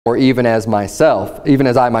or even as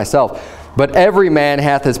I myself. But every man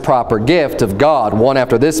hath his proper gift of God, one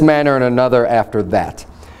after this manner and another after that.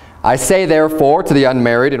 I say therefore to the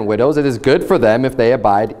unmarried and widows, it is good for them if they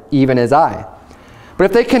abide even as I. But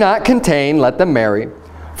if they cannot contain, let them marry,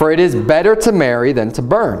 for it is better to marry than to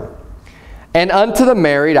burn. And unto the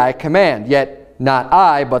married I command, yet not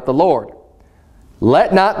I, but the Lord.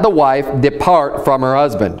 Let not the wife depart from her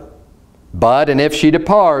husband. But, and if she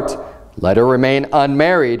depart, let her remain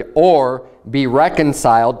unmarried, or be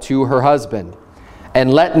reconciled to her husband.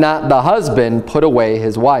 And let not the husband put away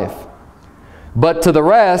his wife. But to the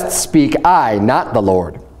rest speak I, not the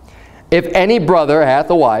Lord. If any brother hath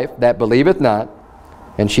a wife that believeth not,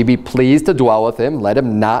 and she be pleased to dwell with him, let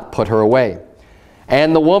him not put her away.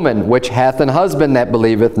 And the woman which hath an husband that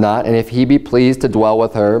believeth not, and if he be pleased to dwell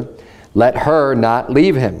with her, let her not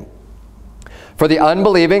leave him. For the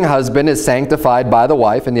unbelieving husband is sanctified by the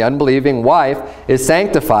wife, and the unbelieving wife is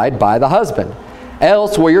sanctified by the husband.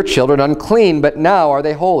 Else were your children unclean, but now are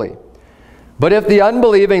they holy. But if the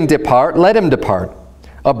unbelieving depart, let him depart.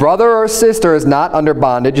 A brother or sister is not under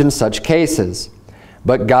bondage in such cases.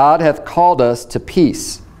 But God hath called us to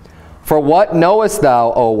peace. For what knowest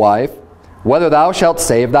thou, O wife, whether thou shalt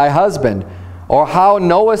save thy husband? Or how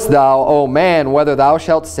knowest thou, O man, whether thou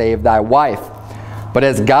shalt save thy wife? But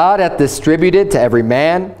as God hath distributed to every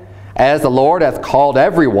man, as the Lord hath called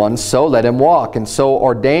every one, so let him walk, and so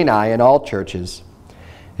ordain I in all churches.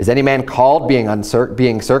 Is any man called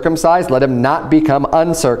being circumcised? Let him not become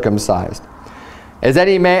uncircumcised. Is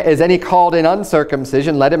any called in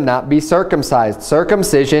uncircumcision? Let him not be circumcised.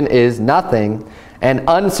 Circumcision is nothing, and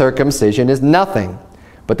uncircumcision is nothing,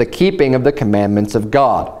 but the keeping of the commandments of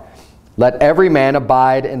God. Let every man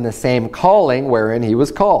abide in the same calling wherein he was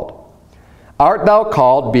called. Art thou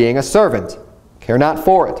called being a servant? Care not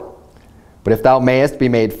for it. But if thou mayest be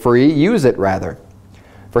made free, use it rather.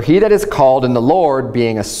 For he that is called in the Lord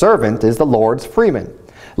being a servant is the Lord's freeman.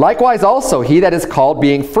 Likewise also he that is called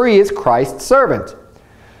being free is Christ's servant.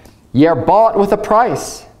 Ye are bought with a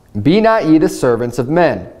price. Be not ye the servants of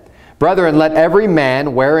men. Brethren, let every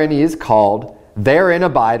man wherein he is called, therein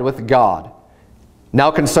abide with God.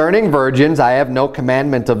 Now concerning virgins I have no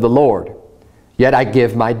commandment of the Lord. Yet I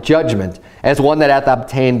give my judgment, as one that hath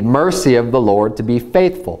obtained mercy of the Lord to be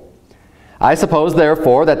faithful. I suppose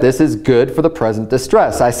therefore that this is good for the present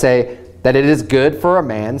distress. I say that it is good for a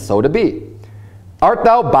man so to be. Art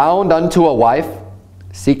thou bound unto a wife?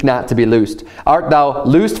 Seek not to be loosed. Art thou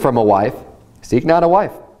loosed from a wife? Seek not a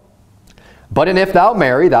wife. But and if thou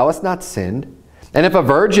marry, thou hast not sinned. And if a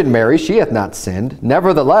virgin marry, she hath not sinned.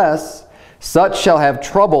 Nevertheless, such shall have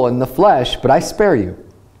trouble in the flesh, but I spare you.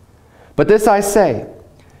 But this I say,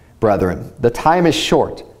 brethren, the time is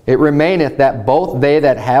short. It remaineth that both they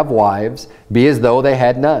that have wives be as though they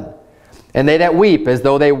had none. And they that weep as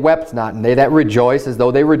though they wept not. And they that rejoice as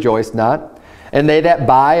though they rejoiced not. And they that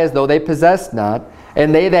buy as though they possessed not.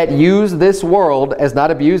 And they that use this world as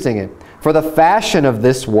not abusing it. For the fashion of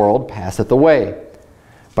this world passeth away.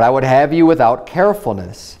 But I would have you without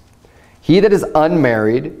carefulness. He that is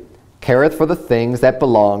unmarried careth for the things that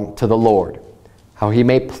belong to the Lord, how he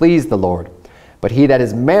may please the Lord. But he that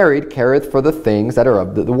is married careth for the things that are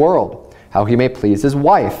of the world, how he may please his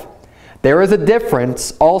wife. There is a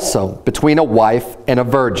difference also between a wife and a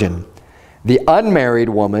virgin. The unmarried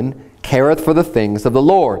woman careth for the things of the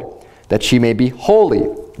Lord, that she may be holy,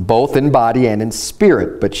 both in body and in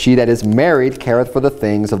spirit. But she that is married careth for the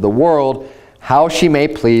things of the world, how she may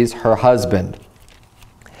please her husband.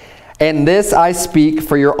 And this I speak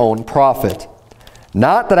for your own profit,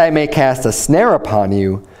 not that I may cast a snare upon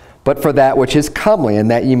you, but for that which is comely, and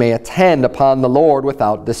that ye may attend upon the Lord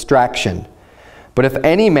without distraction. But if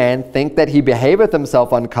any man think that he behaveth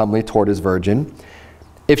himself uncomely toward his virgin,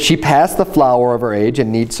 if she pass the flower of her age,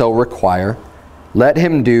 and need so require, let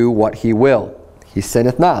him do what he will. He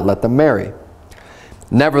sinneth not, let them marry.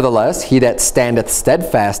 Nevertheless, he that standeth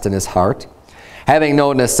steadfast in his heart, having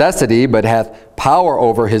no necessity, but hath power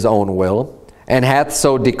over his own will, and hath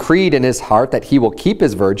so decreed in his heart that he will keep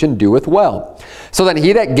his virgin, doeth well. So then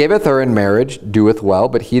he that giveth her in marriage doeth well,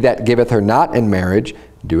 but he that giveth her not in marriage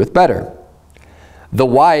doeth better. The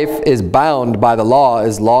wife is bound by the law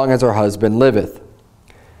as long as her husband liveth.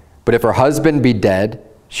 But if her husband be dead,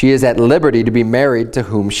 she is at liberty to be married to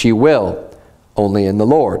whom she will, only in the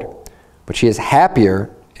Lord. But she is happier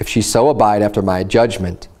if she so abide after my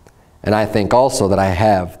judgment. And I think also that I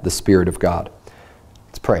have the Spirit of God.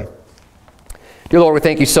 Let's pray. Dear Lord, we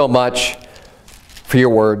thank you so much for your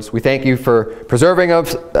words. We thank you for preserving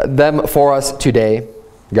them for us today.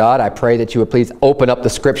 God, I pray that you would please open up the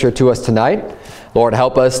Scripture to us tonight. Lord,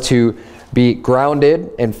 help us to be grounded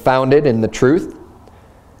and founded in the truth.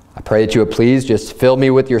 pray that you would please just fill me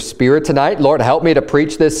with your Spirit tonight. Lord, help me to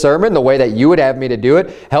preach this sermon the way that you would have me to do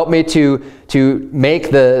it. Help me to make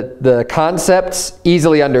the concepts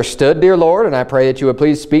easily understood, dear Lord. And I pray that you would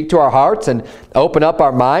please speak to our hearts and open up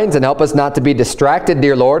our minds and help us not to be distracted,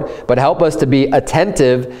 dear Lord, but help us to be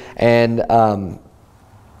attentive and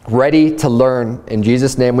ready to learn. In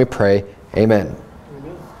Jesus' name we pray. Amen.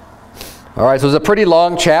 All right, so it's a pretty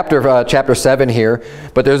long chapter, chapter 7 here,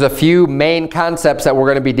 but there's a few main concepts that we're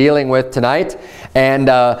going to be dealing with tonight. And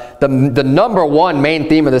the number one main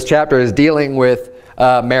theme of this chapter is dealing with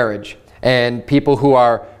marriage and people who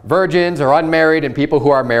are virgins or unmarried and people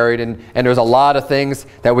who are married. And there's a lot of things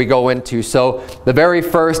that we go into. So the very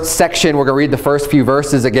first section, we're going to read the first few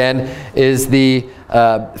verses again, is the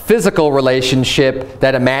physical relationship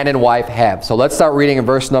that a man and wife have. So let's start reading in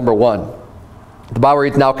verse number 1. The Bible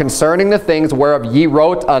reads, "Now concerning the things whereof ye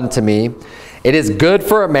wrote unto me, it is good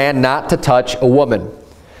for a man not to touch a woman."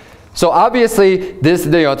 So obviously, this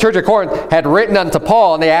Church of Corinth had written unto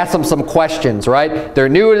Paul, and they asked him some questions, right? They're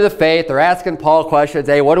new to the faith. They're asking Paul questions.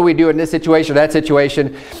 Hey, what do we do in this situation or that situation?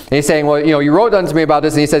 And he's saying, well, you wrote unto me about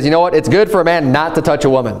this. And he says, you know what? It's good for a man not to touch a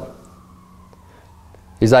woman.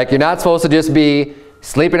 He's like, you're not supposed to just be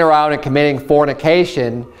sleeping around and committing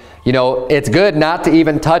fornication. It's good not to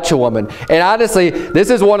even touch a woman. And honestly,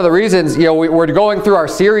 this is one of the reasons, we're going through our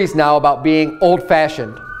series now about being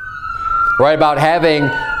old-fashioned, right? About having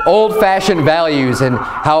old-fashioned values and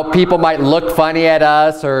how people might look funny at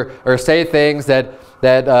us or say things that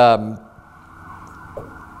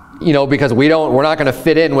because we're not going to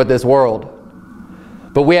fit in with this world.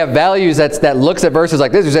 But we have values that looks at verses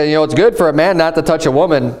like this. We say, it's good for a man not to touch a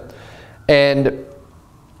woman. And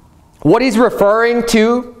what he's referring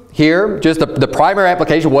to here, just the primary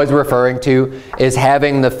application what he's referring to is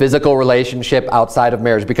having the physical relationship outside of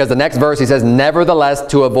marriage. Because the next verse he says, "Nevertheless,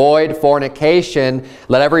 to avoid fornication,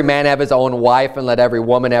 let every man have his own wife and let every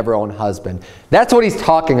woman have her own husband." That's what he's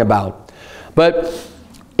talking about. But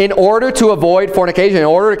in order to avoid fornication, in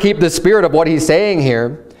order to keep the spirit of what he's saying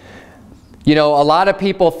here, a lot of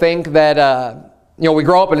people think that, we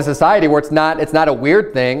grow up in a society where it's not a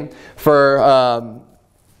weird thing for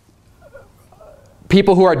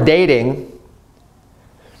people who are dating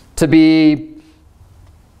to be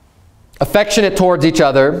affectionate towards each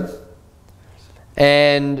other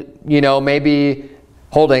and, maybe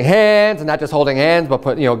holding hands, and not just holding hands,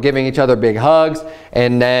 but giving each other big hugs,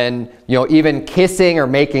 and then, even kissing or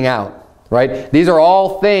making out, right? These are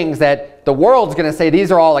all things that the world's going to say these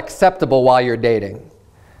are all acceptable while you're dating.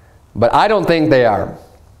 But I don't think they are,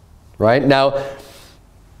 right? Now,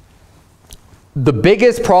 the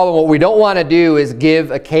biggest problem, what we don't want to do is give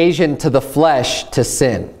occasion to the flesh to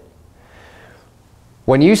sin.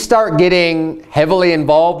 When you start getting heavily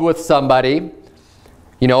involved with somebody,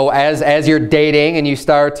 as you're dating and you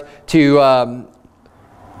start to,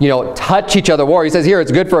 touch each other more. He says here,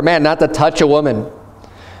 it's good for a man not to touch a woman.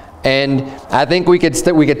 And I think we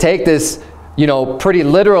could take this, pretty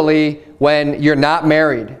literally when you're not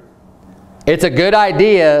married. It's a good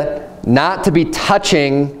idea not to be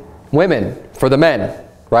touching women for the men,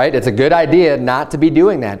 right? It's a good idea not to be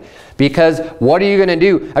doing that, because what are you going to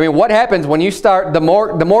do? I mean, what happens when you start, the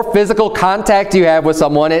more physical contact you have with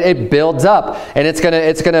someone, it builds up, and it's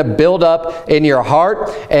going to build up in your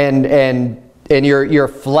heart and in your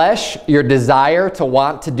flesh, your desire to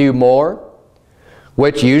want to do more,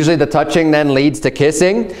 which usually the touching then leads to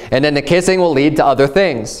kissing, and then the kissing will lead to other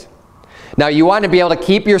things. Now, you want to be able to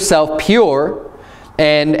keep yourself pure,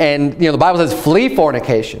 and the Bible says flee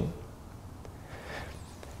fornication.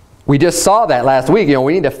 We just saw that last week.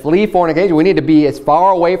 We need to flee fornication. We need to be as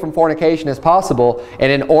far away from fornication as possible.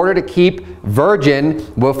 And in order to keep virgin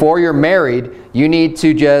before you're married, you need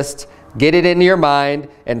to just get it into your mind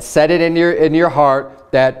and set it in your heart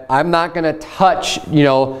that I'm not going to touch,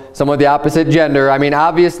 someone of the opposite gender. I mean,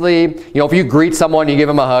 obviously, if you greet someone, you give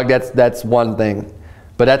them a hug, that's one thing.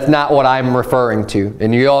 But that's not what I'm referring to.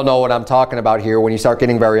 And you all know what I'm talking about here when you start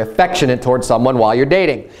getting very affectionate towards someone while you're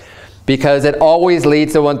dating. Because it always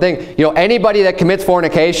leads to one thing. Anybody that commits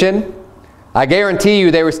fornication, I guarantee you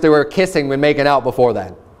they were kissing when making out before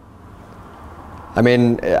that. I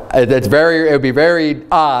mean, it would be very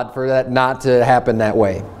odd for that not to happen that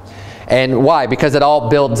way. And why? Because it all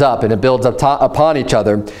builds up, and it builds up upon each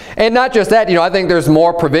other. And not just that, I think there's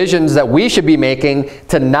more provisions that we should be making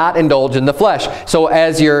to not indulge in the flesh. So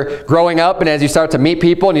as you're growing up and as you start to meet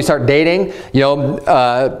people and you start dating,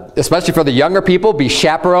 especially for the younger people, be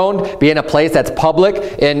chaperoned, be in a place that's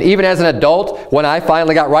public. And even as an adult, when I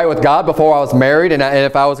finally got right with God before I was married, and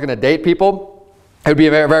if I was going to date people, it would be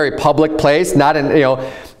a very, very public place, not in,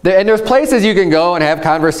 and there's places you can go and have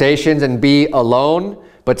conversations and be alone.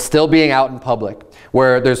 but still being out in public,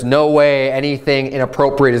 where there's no way anything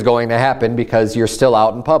inappropriate is going to happen because you're still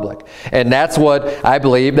out in public. And that's what I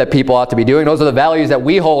believe that people ought to be doing. Those are the values that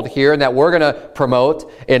we hold here and that we're going to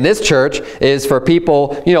promote in this church, is for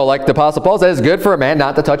people, you know, like the Apostle Paul says, it's good for a man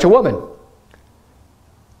not to touch a woman.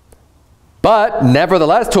 But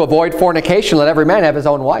nevertheless, to avoid fornication, let every man have his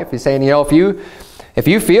own wife. He's saying, you know, if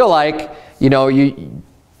you feel like, you know,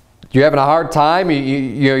 you're having a hard time,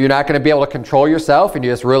 you're not going to be able to control yourself, and you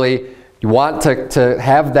just really want to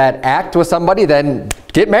have that act with somebody, then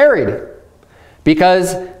get married.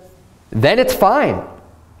 Because then it's fine.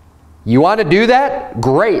 You want to do that?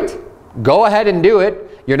 Great. Go ahead and do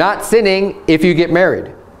it. You're not sinning if you get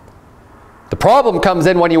married. The problem comes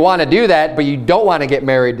in when you want to do that, but you don't want to get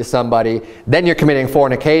married to somebody. Then you're committing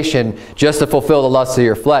fornication just to fulfill the lusts of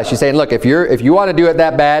your flesh. You're saying, look, if you want to do it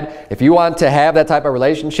that bad, if you want to have that type of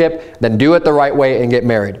relationship, then do it the right way and get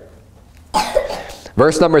married.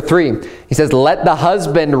 Verse number 3, he says, let the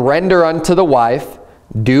husband render unto the wife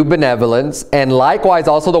due benevolence, and likewise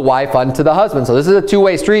also the wife unto the husband. So this is a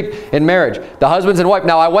two-way street in marriage. The husbands and wife.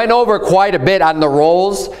 Now, I went over quite a bit on the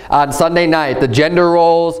roles on Sunday night, the gender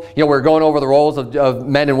roles. You know, we're going over the roles of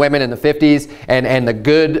men and women in the 50s and the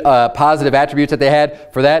good positive attributes that they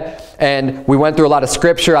had for that. And we went through a lot of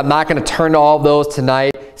scripture. I'm not going to turn to all of those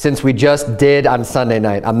tonight, since we just did on Sunday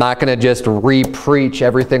night. I'm not going to just re-preach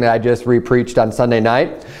everything that I just re-preached on Sunday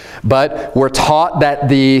night. But we're taught that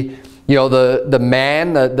the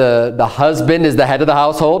man, the husband is the head of the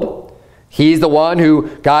household. He's the one who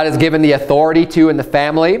God has given the authority to in the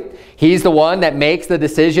family. He's the one that makes the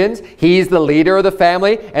decisions. He's the leader of the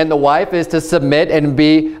family, and the wife is to submit and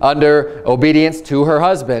be under obedience to her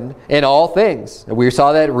husband in all things. We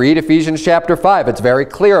saw that. Read Ephesians chapter 5. It's very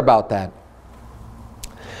clear about that.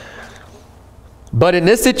 But in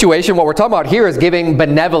this situation, what we're talking about here is giving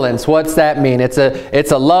benevolence. What's that mean? It's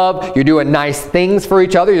a love. You're doing nice things for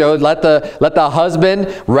each other. You know, let the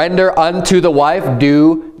husband render unto the wife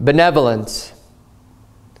due benevolence.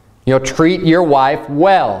 You know, treat your wife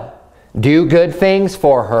well. Do good things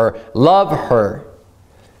for her. Love her.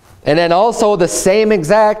 And then also the same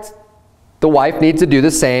exact, the wife needs to do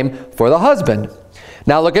the same for the husband.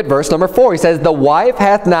 Now look at verse number 4. He says, the wife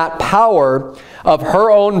hath not power of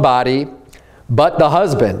her own body, but the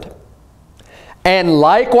husband. And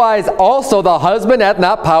likewise also the husband hath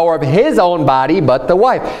not power of his own body, but the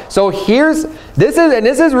wife. So this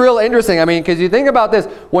is real interesting. I mean, because you think about this,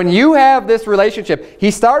 when you have this relationship,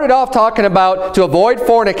 he started off talking about to avoid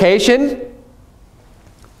fornication,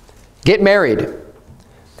 get married.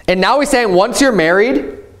 And now he's saying once you're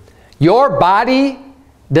married, your body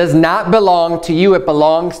does not belong to you, it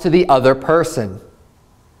belongs to the other person.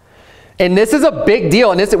 And this is a big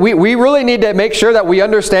deal, and we really need to make sure that we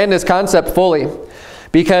understand this concept fully,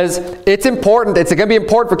 because it's important. It's going to be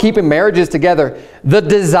important for keeping marriages together. The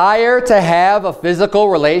desire to have a physical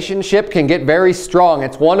relationship can get very strong.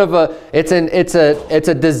 It's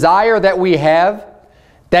a desire that we have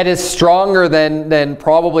that is stronger than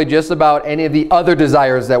probably just about any of the other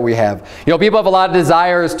desires that we have. You know, people have a lot of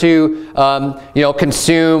desires to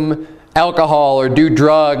consume alcohol or do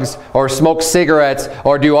drugs or smoke cigarettes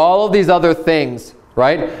or do all of these other things,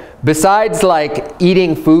 right? Besides like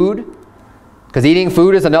eating food, because eating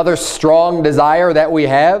food is another strong desire that we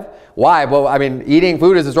have. Why? Well, I mean, eating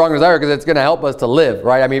food is a strong desire because it's going to help us to live,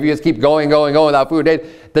 right? I mean, if you just keep going without food,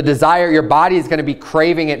 the desire, your body is going to be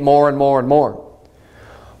craving it more and more and more.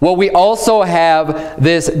 Well, we also have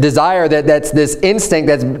this desire that's this instinct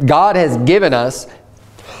that God has given us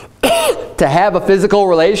to have a physical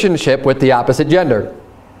relationship with the opposite gender.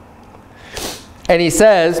 And he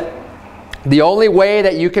says, the only way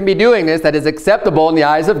that you can be doing this that is acceptable in the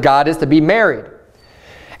eyes of God is to be married.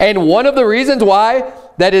 And one of the reasons why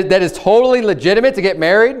that is totally legitimate to get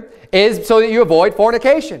married is so that you avoid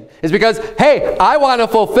fornication. Is because, hey, I want to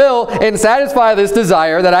fulfill and satisfy this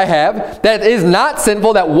desire that I have that is not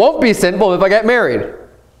sinful, that won't be sinful if I get married.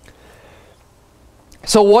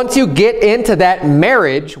 So once you get into that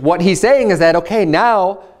marriage, what he's saying is that, okay,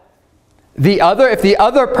 now if the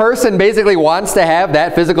other person basically wants to have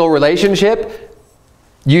that physical relationship,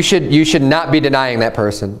 you should not be denying that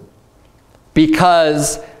person.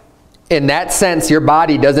 Because in that sense, your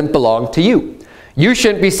body doesn't belong to you. You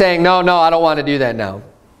shouldn't be saying, no, I don't want to do that now.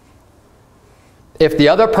 If the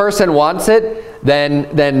other person wants it,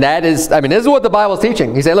 then that is, I mean, this is what the Bible is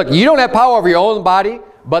teaching. He said, look, you don't have power over your own body,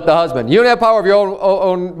 but the husband. You don't have power of your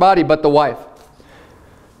own body, but the wife.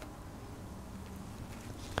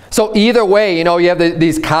 So either way, you know, you have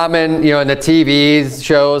these common, you know, in the TV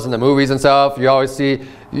shows and the movies and stuff, you always see,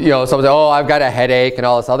 you know, someone say, oh, I've got a headache and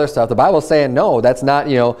all this other stuff. The Bible's saying, no, that's not,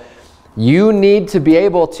 you know, You need to be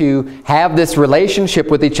able to have this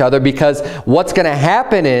relationship with each other, because what's going to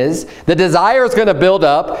happen is the desire is going to build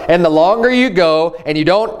up, and the longer you go and you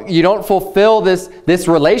don't fulfill this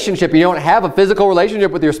relationship, you don't have a physical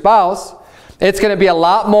relationship with your spouse, it's going to be a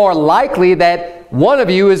lot more likely that one of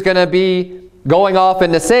you is going to be going off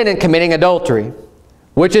into sin and committing adultery,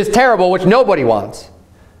 which is terrible, which nobody wants.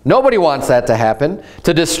 Nobody wants that to happen,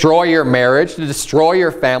 to destroy your marriage, to destroy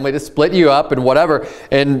your family, to split you up and whatever,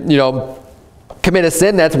 and, commit a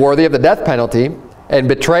sin that's worthy of the death penalty and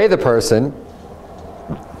betray the person,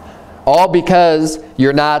 all because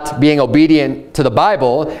you're not being obedient to the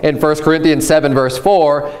Bible in 1 Corinthians 7 verse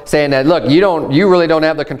 4, saying that, look, you really don't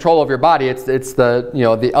have the control of your body. It's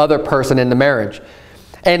the other person in the marriage.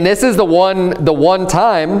 And this is the one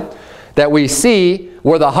time that we see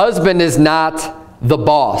where the husband is not the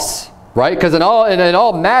boss, right? Because in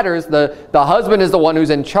all matters, the husband is the one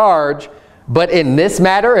who's in charge. But in this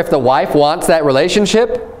matter, if the wife wants that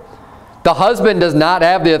relationship, the husband does not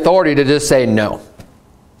have the authority to just say no.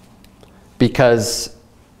 Because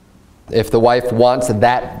if the wife wants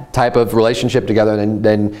that type of relationship together,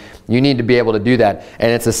 then you need to be able to do that.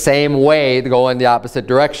 And it's the same way to go in the opposite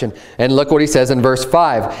direction. And look what he says in verse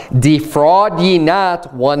 5. Defraud ye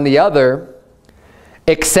not one the other,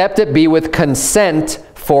 except it be with consent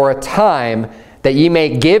for a time, that ye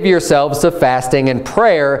may give yourselves to fasting and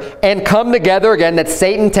prayer, and come together again, that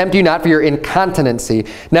Satan tempt you not for your incontinency.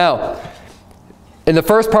 Now, in the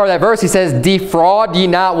first part of that verse, he says, defraud ye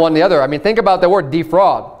not one the other. I mean, think about the word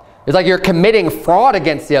defraud. It's like you're committing fraud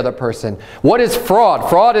against the other person. What is fraud?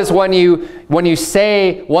 Fraud is when you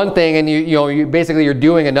say one thing and you basically you're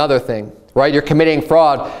doing another thing, right? You're committing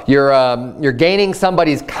fraud. You're gaining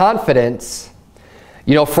somebody's confidence.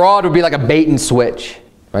 Fraud would be like a bait and switch,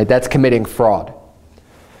 right? That's committing fraud.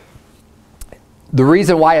 The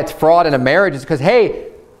reason why it's fraud in a marriage is because, hey,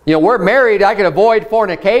 we're married, I can avoid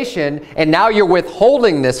fornication, and now you're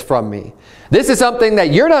withholding this from me. This is something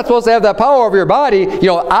that you're not supposed to have that power over your body.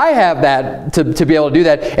 I have that to be able to do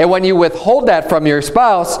that. And when you withhold that from your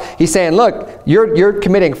spouse, he's saying, look, you're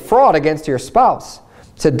committing fraud against your spouse.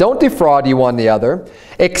 He said, don't defraud you one the other,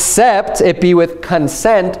 except it be with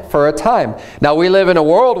consent for a time. Now, we live in a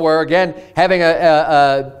world where, again, having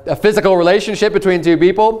a physical relationship between two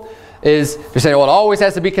people is, you're saying, well, it always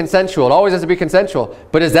has to be consensual. It always has to be consensual.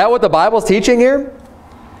 But is that what the Bible's teaching here?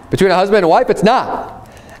 Between a husband and wife? It's not.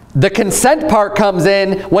 The consent part comes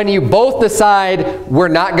in when you both decide, we're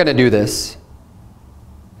not going to do this.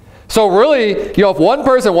 So really, if one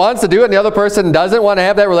person wants to do it and the other person doesn't want to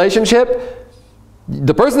have that relationship,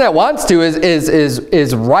 the person that wants to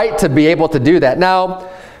is right to be able to do that. Now,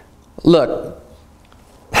 look,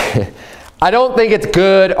 I don't think it's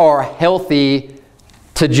good or healthy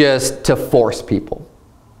to force people.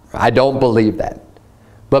 I don't believe that.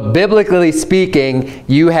 But biblically speaking,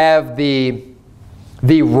 you have the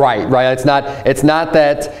right? It's not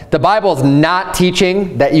that the Bible's not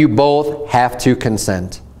teaching that you both have to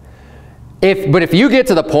consent. But if you get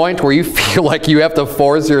to the point where you feel like you have to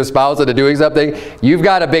force your spouse into doing something, you've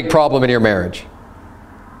got a big problem in your marriage.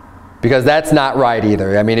 Because that's not right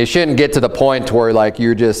either. I mean, it shouldn't get to the point where like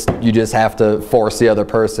you just have to force the other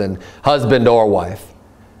person, husband or wife.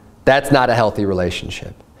 That's not a healthy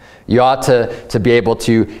relationship. You ought to be able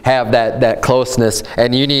to have that closeness,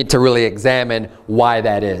 and you need to really examine why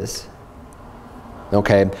that is.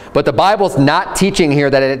 Okay? But the Bible's not teaching here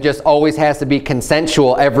that it just always has to be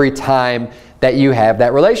consensual every time that you have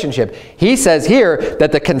that relationship. He says here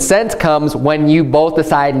that the consent comes when you both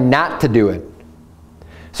decide not to do it.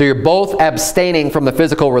 So you're both abstaining from the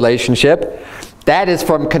physical relationship. That is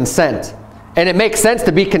from consent. And it makes sense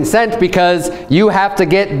to be consent because you have to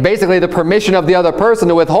get basically the permission of the other person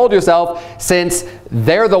to withhold yourself, since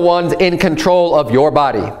they're the ones in control of your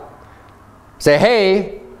body. Say,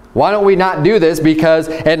 hey, why don't we not do this? Because,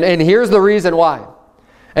 and here's the reason why.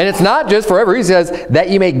 And it's not just for every reason. It says that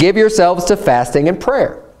you may give yourselves to fasting and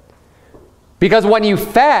prayer. Because when you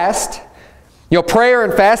fast, prayer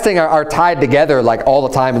and fasting are tied together like all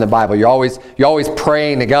the time in the Bible. You're always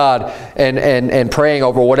praying to God and praying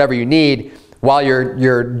over whatever you need while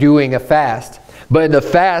you're doing a fast. But in the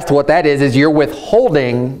fast, what that is you're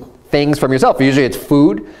withholding things from yourself. Usually it's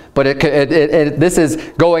food, but this is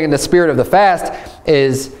going in the spirit of the fast,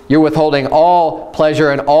 is you're withholding all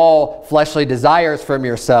pleasure and all fleshly desires from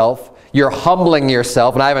yourself. You're humbling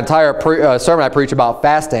yourself. And I have an entire sermon I preach about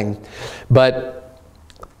fasting. But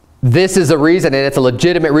this is a reason, and it's a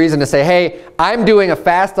legitimate reason to say, hey, I'm doing a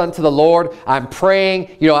fast unto the Lord. I'm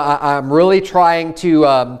praying. I'm really trying to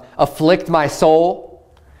afflict my soul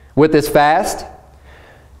with this fast.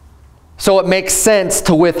 So it makes sense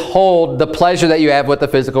to withhold the pleasure that you have with the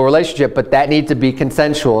physical relationship, but that needs to be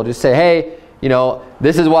consensual. Just say, hey, you know,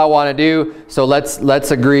 this is what I want to do, so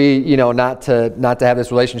let's agree, you know, not to have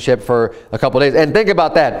this relationship for a couple of days. And think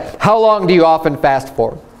about that. How long do you often fast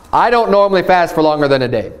for? I don't normally fast for longer than a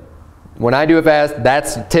day. When I do a fast,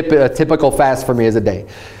 that's a typical fast for me is a day.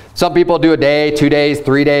 Some people do a day, 2 days,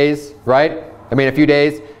 3 days, right? I mean, a few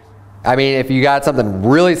days. I mean, if you got something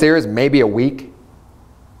really serious, maybe a week.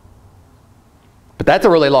 But that's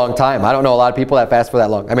a really long time. I don't know a lot of people that fast for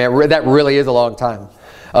that long. I mean, that really is a long time.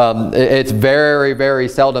 It's very, very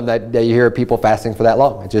seldom that you hear people fasting for that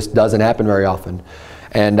long. It just doesn't happen very often.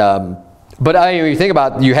 And but I mean, you think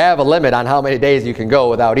about, you have a limit on how many days you can go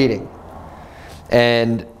without eating.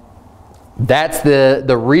 And that's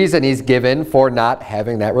the reason he's given for not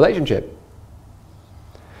having that relationship.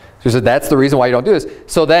 So that's the reason why you don't do this.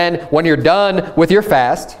 So then when you're done with your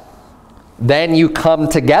fast, then you come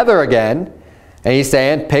together again. And he's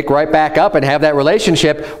saying, pick right back up and have that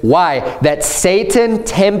relationship. Why? That Satan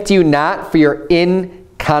tempt you not for your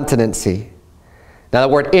incontinency. Now,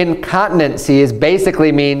 the word incontinency is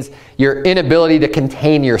basically means your inability to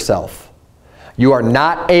contain yourself. You are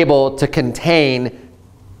not able to contain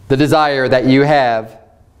the desire that you have.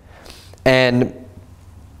 And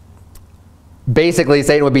basically,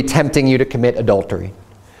 Satan would be tempting you to commit adultery.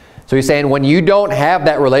 So he's saying when you don't have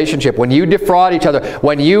that relationship, when you defraud each other,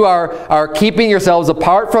 when you are keeping yourselves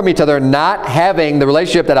apart from each other, not having the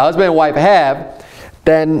relationship that a husband and wife have,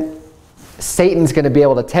 then Satan's going to be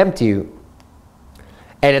able to tempt you.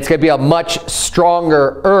 And it's going to be a much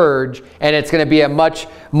stronger urge, and it's going to be a much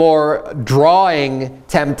more drawing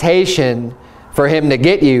temptation for him to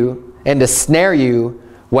get you and to snare you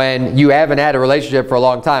when you haven't had a relationship for a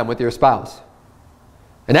long time with your spouse.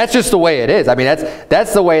 And that's just the way it is. I mean,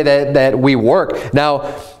 that's the way that we work.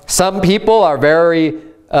 Now, some people are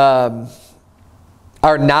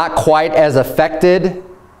are not quite as affected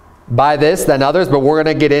by this than others, but we're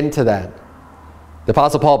going to get into that. The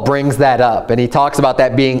Apostle Paul brings that up, and he talks about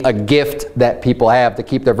that being a gift that people have to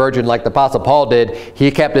keep their virgin, like the Apostle Paul did.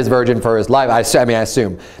 He kept his virgin for his life. I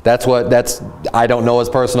assume I don't know his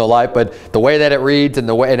personal life, but the way that it reads and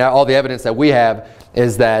all the evidence that we have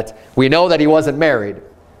is that we know that he wasn't married.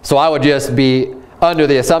 So I would just be under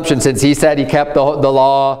the assumption, since he said he kept the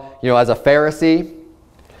law, you know, as a Pharisee,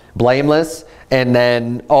 blameless, and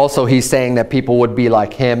then also he's saying that people would be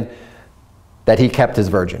like him, that he kept his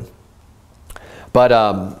virgin. But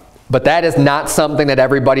that is not something that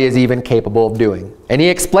everybody is even capable of doing. And he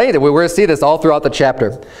explained it. We're going to see this all throughout the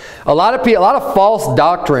chapter. A lot of false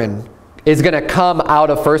doctrine is going to come out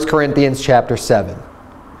of 1 Corinthians chapter 7.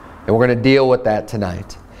 And we're going to deal with that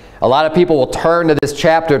tonight. A lot of people will turn to this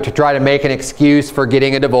chapter to try to make an excuse for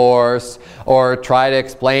getting a divorce, or try to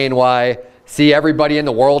explain why, see, everybody in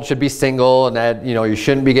the world should be single, and that, you know, you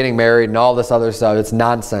shouldn't be getting married and all this other stuff. It's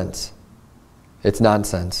nonsense. It's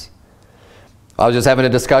nonsense. I was just having a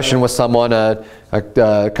discussion with someone a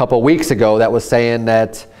couple weeks ago that was saying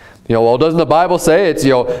that, you know, well, doesn't the Bible say it's,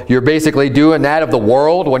 you know, you're basically doing that of the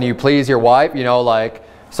world when you please your wife, you know, like,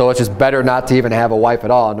 so it's just better not to even have a wife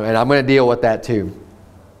at all. And I'm going to deal with that too.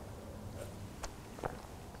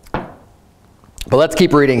 But let's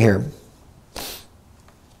keep reading here.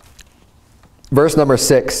 Verse number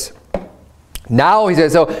 6. Now he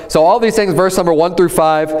says, so all these things, verse number 1 through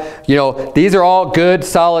 5, you know, these are all good,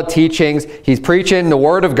 solid teachings. He's preaching the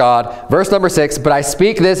Word of God. Verse number 6, but I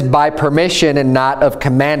speak this by permission and not of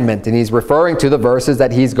commandment. And he's referring to the verses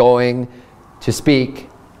that he's going to speak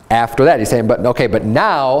after that. He's saying, but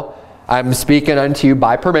now I'm speaking unto you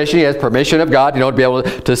by permission. He has permission of God, you know, to be able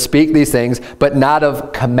to speak these things, but not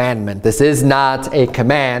of commandment. This is not a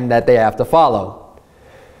command that they have to follow.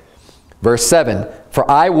 Verse 7, for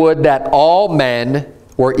I would that all men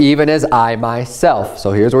were even as I myself.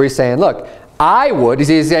 So here's where he's saying, look, I would,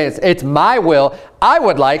 he's saying it's my will, I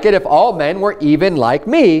would like it if all men were even like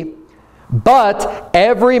me. But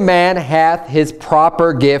every man hath his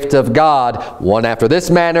proper gift of God, one after this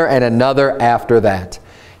manner and another after that.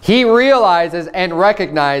 He realizes and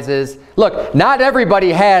recognizes, look, not everybody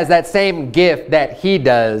has that same gift that he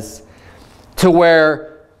does, to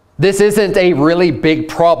where this isn't a really big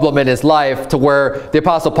problem in his life, to where the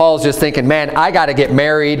Apostle Paul is just thinking, man, I got to get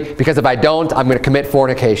married because if I don't, I'm going to commit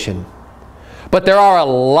fornication. But there are a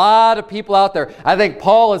lot of people out there. I think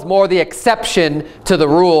Paul is more the exception to the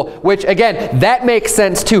rule, which again, that makes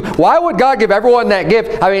sense too. Why would God give everyone that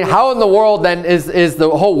gift? I mean, how in the world then is the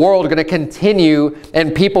whole world going to continue,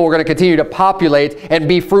 and people are going to continue to populate and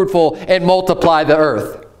be fruitful and multiply the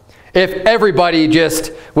earth? If everybody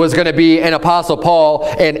just was going to be an Apostle Paul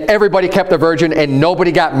and everybody kept a virgin and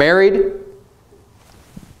nobody got married,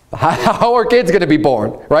 How are kids going to be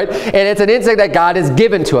born, right? And it's an instinct that God has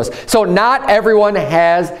given to us. So not everyone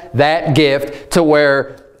has that gift to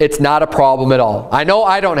where it's not a problem at all. I know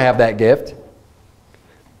I don't have that gift.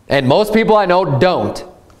 And most people I know don't.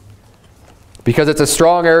 Because it's a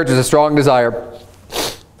strong urge, it's a strong desire.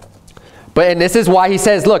 And this is why he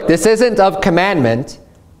says, look, this isn't of commandment.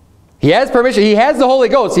 He has permission. He has the Holy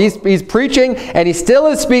Ghost. He's preaching and he still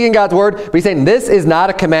is speaking God's word. But he's saying this is not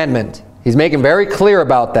a commandment. He's making very clear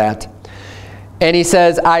about that. And he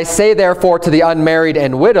says, I say therefore to the unmarried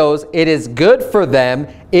and widows, it is good for them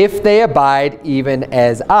if they abide even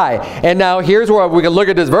as I. And now here's where we can look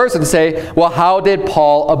at this verse and say, well, how did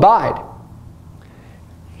Paul abide?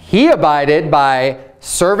 He abided by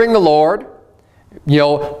serving the Lord,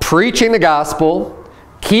 preaching the gospel,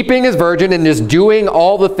 keeping his virgin, and just doing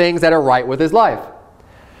all the things that are right with his life.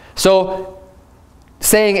 So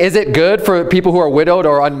saying, is it good for people who are widowed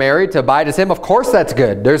or unmarried to abide as him? Of course that's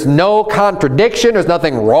good. There's no contradiction. There's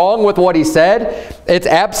nothing wrong with what he said. It's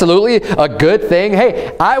absolutely a good thing.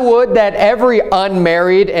 Hey, I would that every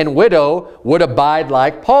unmarried and widow would abide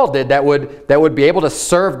like Paul did, that would be able to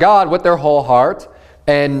serve God with their whole heart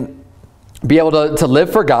and be able to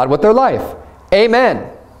live for God with their life. Amen.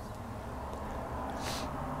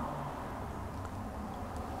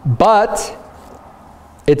 But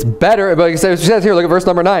it's better, but it says here, look at verse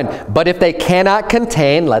number 9. But if they cannot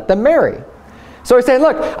contain, let them marry. So he's saying,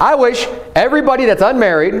 look, I wish everybody that's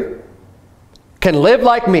unmarried can live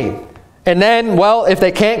like me. And then, well, if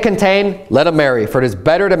they can't contain, let them marry. For it is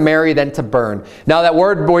better to marry than to burn. Now that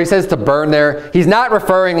word where he says to burn there, he's not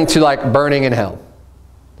referring to like burning in hell.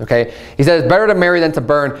 Okay? He says it's better to marry than to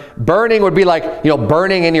burn. Burning would be like,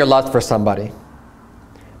 burning in your lust for somebody.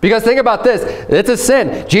 Because think about this, it's a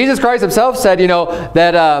sin. Jesus Christ himself said,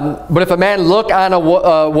 that, but if a man look on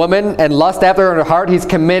a woman and lust after her in her heart, he's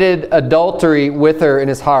committed adultery with her in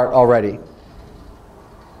his heart already.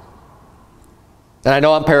 And I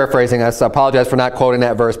know I'm paraphrasing this, so I apologize for not quoting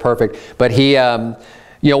that verse perfect. But he,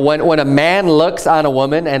 when a man looks on a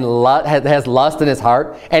woman and has lust in his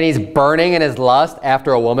heart, and he's burning in his lust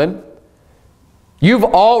after a woman, you've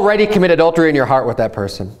already committed adultery in your heart with that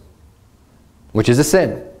person, which is a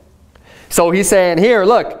sin. So he's saying here,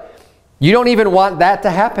 look, you don't even want that to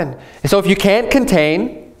happen. And so if you can't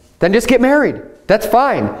contain, then just get married. That's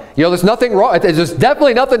fine. There's nothing wrong. There's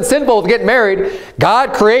definitely nothing sinful with getting married.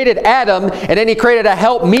 God created Adam, and then he created a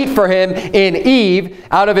help meet for him in Eve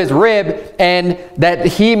out of his rib, and that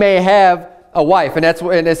he may have a wife. And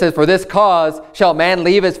it says, for this cause shall man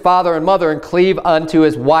leave his father and mother and cleave unto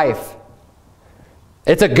his wife.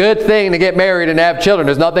 It's a good thing to get married and have children.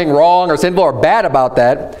 There's nothing wrong or sinful or bad about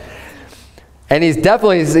that. And he's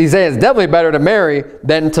saying it's definitely better to marry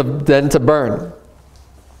than to burn.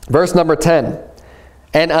 Verse number 10.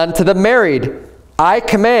 And unto the married I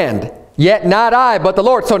command, yet not I, but the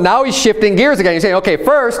Lord. So now he's shifting gears again. He's saying, okay,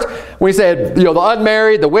 first, we said, the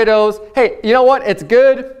unmarried, the widows. Hey, you know what? It's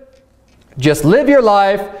good. Just live your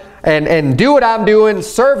life and do what I'm doing.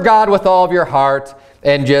 Serve God with all of your heart.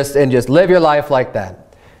 And just live your life like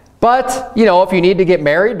that. But, if you need to get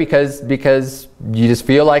married because you just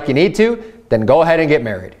feel like you need to, then go ahead and get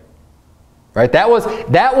married. Right? That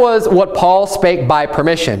was what Paul spake by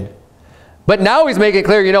permission. But now he's making it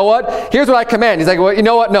clear, you know what? Here's what I command. He's like, well, you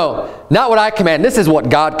know what? No, not what I command. This is what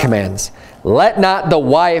God commands. Let not the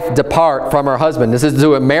wife depart from her husband. This is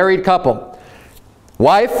to a married couple.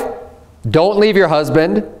 Wife, don't leave your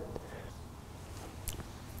husband.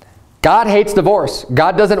 God hates divorce.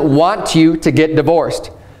 God doesn't want you to get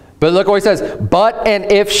divorced. But look what he says, but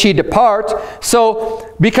and if she depart.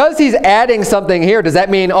 So because he's adding something here, does that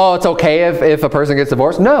mean, oh, it's okay if a person gets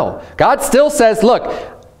divorced? No. God still says,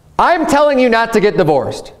 look, I'm telling you not to get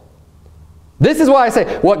divorced. This is why I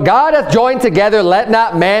say, what God hath joined together, let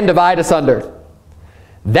not man divide asunder.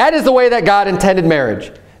 That is the way that God intended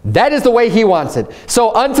marriage. That is the way he wants it.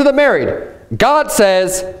 So unto the married, God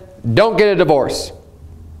says, don't get a divorce.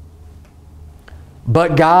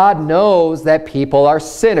 But God knows that people are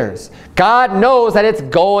sinners. God knows that it's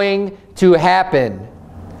going to happen.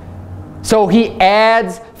 So he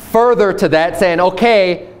adds further to that, saying,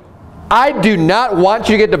 okay, I do not want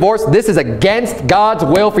you to get divorced. This is against God's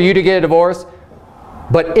will for you to get a divorce.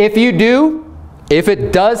 But if you do, if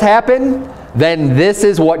it does happen, then this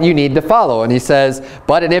is what you need to follow. And he says,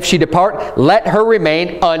 but and if she depart, let her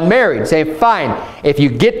remain unmarried. Say, fine, if you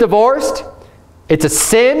get divorced, it's a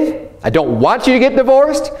sin. I don't want you to get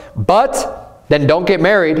divorced, but then don't get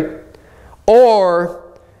married.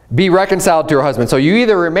 Or be reconciled to your husband. So you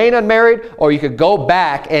either remain unmarried, or you could go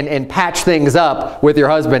back and patch things up with your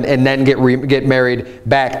husband and then get married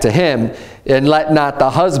back to him. And let not the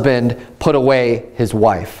husband put away his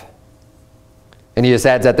wife. And he just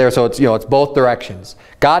adds that there, so it's, it's both directions.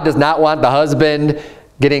 God does not want the husband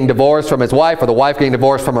getting divorced from his wife or the wife getting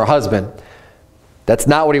divorced from her husband. That's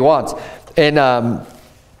not what he wants. And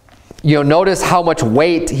notice how much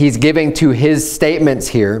weight he's giving to his statements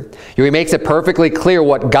here. He makes it perfectly clear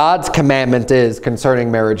what God's commandment is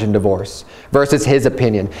concerning marriage and divorce versus his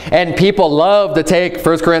opinion. And people love to take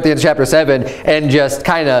 1 Corinthians chapter 7 and just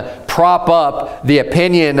kind of prop up the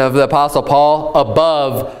opinion of the Apostle Paul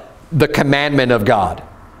above the commandment of God.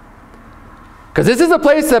 Because this is a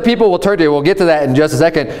place that people will turn to. We'll get to that in just a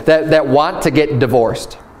second, that want to get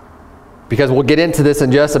divorced. Because we'll get into this in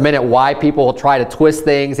just a minute, why people will try to twist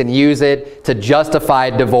things and use it to justify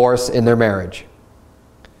divorce in their marriage.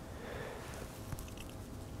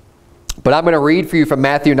 But I'm going to read for you from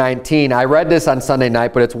Matthew 19. I read this on Sunday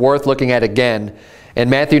night, but it's worth looking at again. In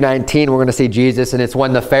Matthew 19, we're going to see Jesus, and it's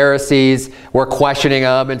when the Pharisees were questioning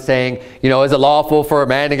him and saying, is it lawful for a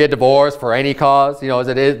man to get divorced for any cause?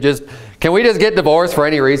 Can we just get divorced for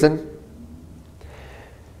any reason?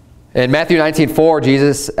 In Matthew 19:4,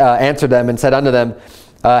 Jesus answered them and said unto them,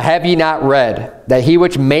 have ye not read that he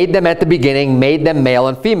which made them at the beginning made them male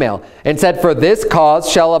and female, and said, for this cause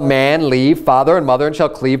shall a man leave father and mother, and shall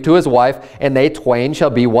cleave to his wife, and they twain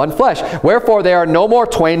shall be one flesh. Wherefore they are no more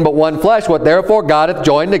twain but one flesh. What therefore God hath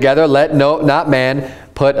joined together, let not man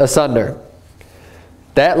put asunder.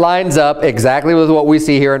 That lines up exactly with what we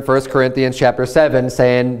see here in 1 Corinthians chapter 7,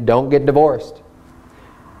 saying don't get divorced.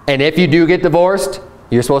 And if you do get divorced,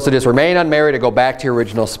 you're supposed to just remain unmarried and go back to your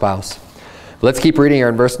original spouse. Let's keep reading here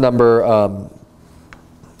in verse number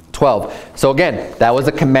 12. So again, that was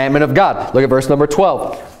a commandment of God. Look at verse number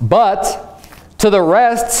 12. But to the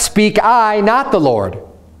rest speak I, not the Lord.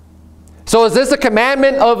 So is this a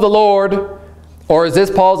commandment of the Lord, or is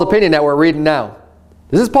this Paul's opinion that we're reading now?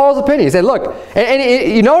 This is Paul's opinion. He said, look,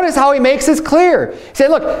 and you notice how he makes this clear. He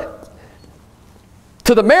said, look,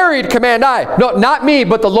 to the married command I. No, not me,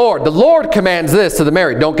 but the Lord. The Lord commands this to the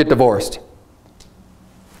married. Don't get divorced.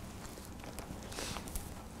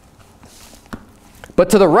 But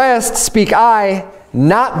to the rest speak I,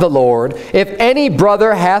 not the Lord. If any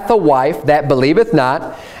brother hath a wife that believeth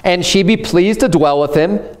not, and she be pleased to dwell with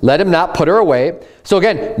him, let him not put her away. So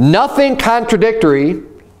again, nothing contradictory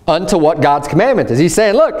unto what God's commandment is. He's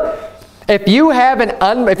saying, look, if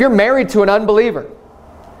you're married to an unbeliever,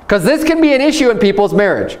 because this can be an issue in people's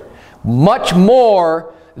marriage, much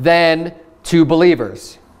more than to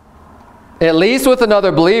believers. At least with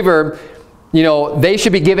another believer, they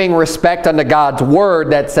should be giving respect unto God's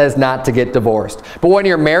word that says not to get divorced. But when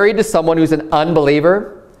you're married to someone who's an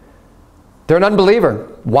unbeliever, they're an unbeliever.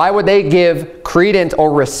 Why would they give credence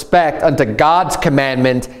or respect unto God's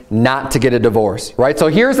commandment not to get a divorce? Right? So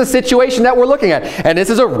here's the situation that we're looking at. And this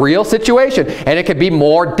is a real situation. And it could be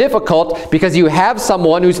more difficult because you have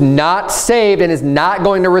someone who's not saved and is not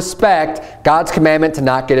going to respect God's commandment to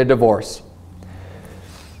not get a divorce.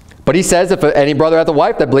 But he says, if any brother hath a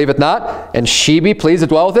wife that believeth not, and she be pleased to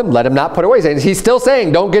dwell with him, let him not put her away. He's still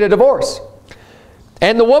saying, don't get a divorce.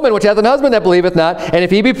 And the woman which hath an husband that believeth not, and if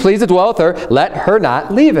he be pleased to dwell with her, let her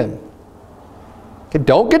not leave him. Okay,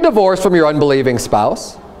 don't get divorced from your unbelieving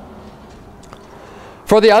spouse.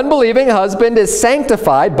 For the unbelieving husband is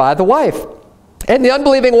sanctified by the wife, and the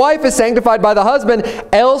unbelieving wife is sanctified by the husband.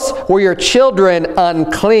 Else were your children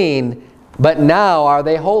unclean, but now are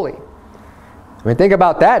they holy. I mean, think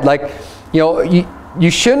about that. Like, you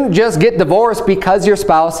shouldn't just get divorced because your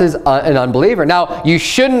spouse is an unbeliever. Now, you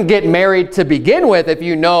shouldn't get married to begin with if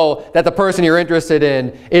you know that the person you're interested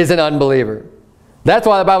in is an unbeliever. That's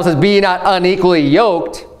why the Bible says, be not unequally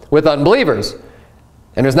yoked with unbelievers.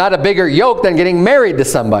 And there's not a bigger yoke than getting married to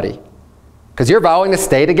somebody, because you're vowing to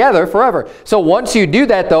stay together forever. So once you do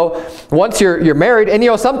that, though, once you're married,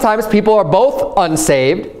 and sometimes people are both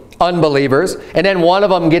unsaved, unbelievers, and then one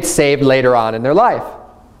of them gets saved later on in their life.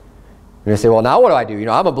 And you say, well, now what do I do?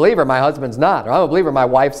 I'm a believer, my husband's not. Or I'm a believer, my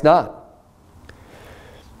wife's not.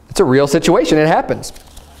 It's a real situation. It happens.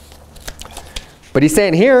 But he's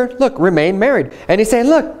saying here, look, remain married. And he's saying,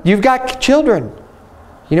 look, you've got children.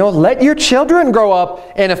 Let your children grow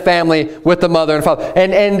up in a family with the mother and father.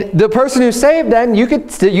 And the person who's saved, then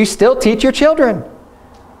you still teach your children.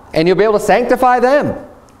 And you'll be able to sanctify them.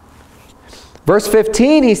 Verse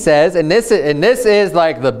 15, he says, and this is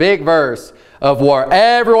like the big verse of where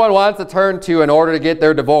everyone wants to turn to in order to get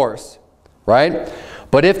their divorce, right?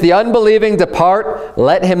 But if the unbelieving depart,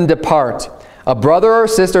 let him depart. A brother or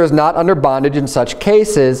sister is not under bondage in such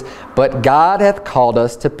cases, but God hath called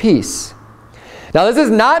us to peace. Now this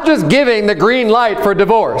is not just giving the green light for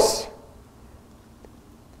divorce.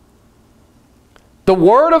 The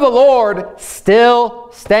word of the Lord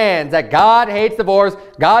still stands, that God hates divorce.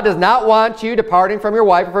 God does not want you departing from your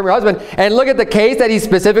wife or from your husband. And look at the case that he's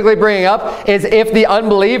specifically bringing up is if the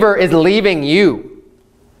unbeliever is leaving you.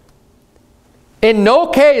 In no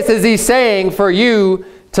case is he saying for you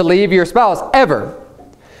to leave your spouse, ever.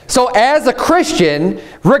 So as a Christian,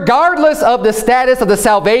 regardless of the status of the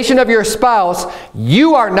salvation of your spouse,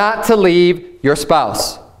 you are not to leave your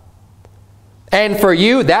spouse. And for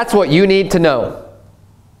you, that's what you need to know.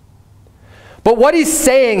 But what he's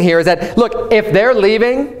saying here is that, look, if they're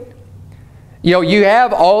leaving, you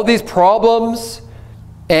have all these problems,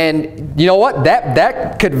 and you know what?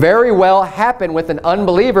 That could very well happen with an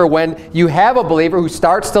unbeliever when you have a believer who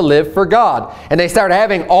starts to live for God. And they start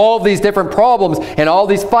having all these different problems and all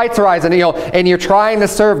these fights arise, and, and you're trying to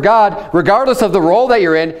serve God regardless of the role that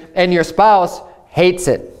you're in, and your spouse hates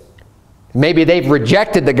it. Maybe they've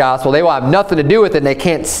rejected the gospel. They will have nothing to do with it, and they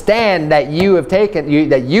can't stand that you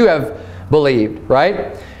have believed,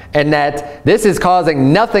 right? And that this is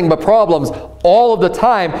causing nothing but problems all of the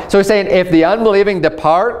time. So he's saying if the unbelieving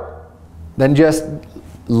depart, then just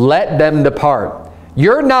let them depart.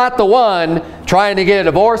 You're not the one trying to get a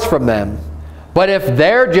divorce from them. But if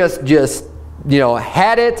they're just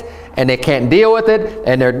had it and they can't deal with it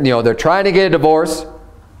and they're trying to get a divorce,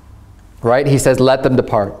 right? He says let them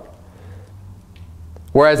depart.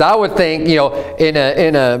 Whereas I would think, in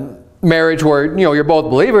a marriage where you're both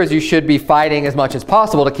believers, you should be fighting as much as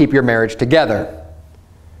possible to keep your marriage together.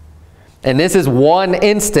 And this is one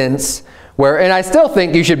instance where, and I still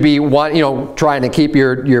think you should be trying to keep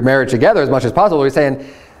your marriage together as much as possible. He's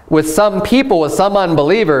saying with some people, with some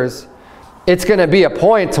unbelievers, it's going to be a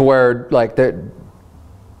point to where like they're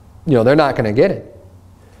not going to get it.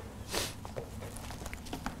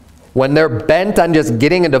 When they're bent on just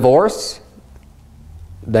getting a divorce,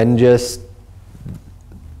 then just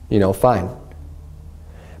fine.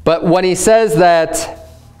 But when he says that,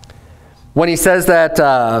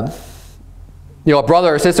 a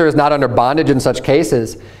brother or sister is not under bondage in such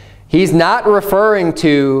cases, he's not referring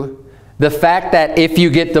to the fact that if you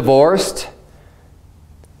get divorced,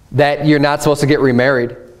 that you're not supposed to get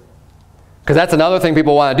remarried. Because that's another thing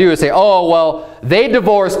people want to do is say, oh, well, they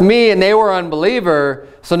divorced me and they were an unbeliever,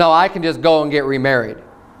 so now I can just go and get remarried.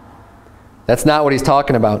 That's not what he's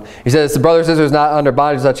talking about. He says, the brother or sister is not under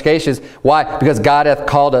bondage in such cases. Why? Because God hath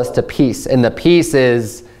called us to peace. And the peace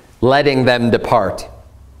is letting them depart,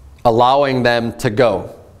 allowing them to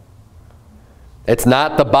go. It's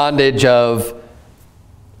not the bondage of,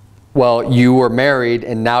 well, you were married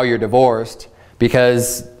and now you're divorced.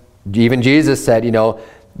 Because even Jesus said,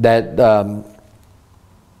 that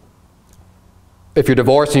if you're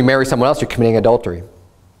divorced and you marry someone else, you're committing adultery.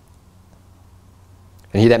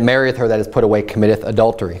 And he that marrieth her that is put away committeth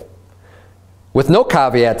adultery. With no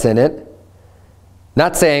caveats in it.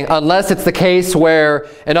 Not saying unless it's the case where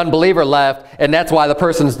an unbeliever left and that's why the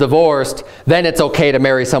person's divorced, then it's okay to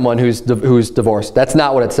marry someone who's divorced. That's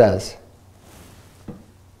not what it says.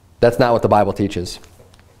 That's not what the Bible teaches.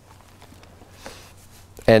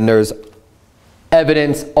 And there's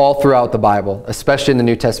evidence all throughout the Bible, especially in the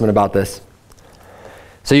New Testament, about this.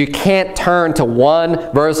 So you can't turn to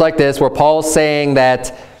one verse like this where Paul's saying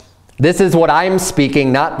that this is what I'm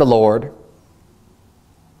speaking, not the Lord,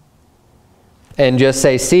 and just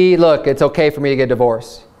say, see, look, it's okay for me to get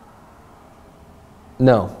divorced.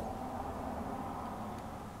 No.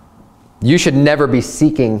 You should never be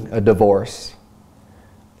seeking a divorce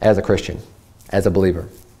as a Christian, as a believer.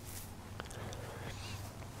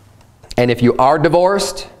 And if you are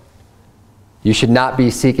divorced, you should not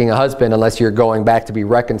be seeking a husband unless you're going back to be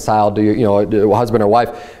reconciled to your, husband or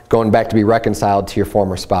wife, going back to be reconciled to your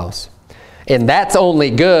former spouse. And that's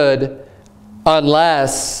only good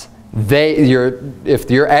unless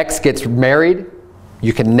if your ex gets married,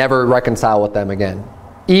 you can never reconcile with them again.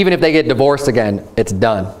 Even if they get divorced again, it's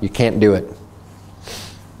done. You can't do it.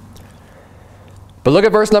 But look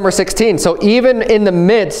at verse number 16. So even in the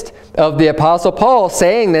midst of the Apostle Paul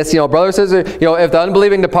saying this, brothers and sisters, if the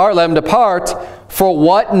unbelieving depart, let them depart. For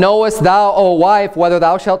what knowest thou, O wife, whether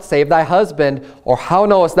thou shalt save thy husband? Or how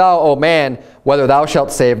knowest thou, O man, whether thou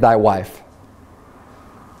shalt save thy wife?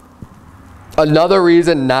 Another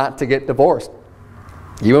reason not to get divorced.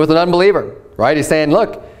 Even with an unbeliever, right? He's saying,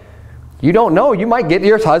 look, you don't know. You might get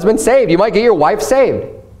your husband saved. You might get your wife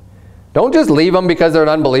saved. Don't just leave them because they're an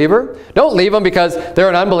unbeliever. Don't leave them because they're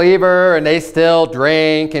an unbeliever and they still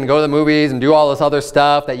drink and go to the movies and do all this other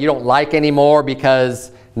stuff that you don't like anymore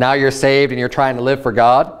because now you're saved and you're trying to live for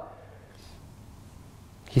God.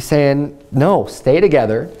 He's saying, no, stay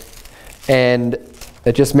together. And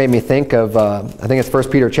it just made me think of, I think it's 1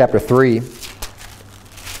 Peter chapter 3.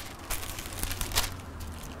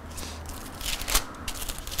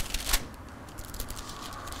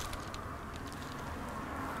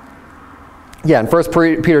 Yeah, in 1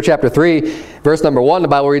 Peter chapter 3, verse number 1, the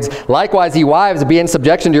Bible reads, "Likewise, ye wives, be in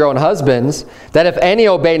subjection to your own husbands, that if any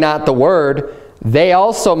obey not the word, they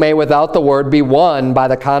also may without the word be won by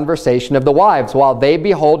the conversation of the wives, while they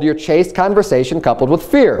behold your chaste conversation coupled with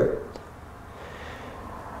fear."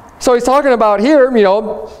 So he's talking about here,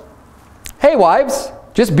 hey wives,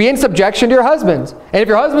 just be in subjection to your husbands. And if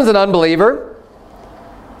your husband's an unbeliever,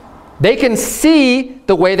 they can see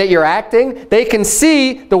the way that you're acting. They can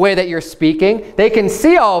see the way that you're speaking. They can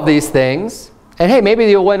see all of these things. And hey, maybe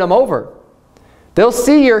you'll win them over. They'll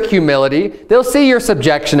see your humility. They'll see your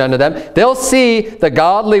subjection unto them. They'll see the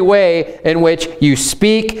godly way in which you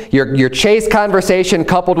speak, your chaste conversation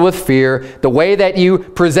coupled with fear, the way that you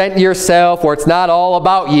present yourself where it's not all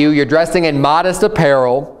about you. You're dressing in modest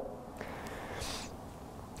apparel.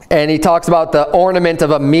 And he talks about the ornament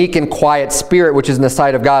of a meek and quiet spirit, which is in the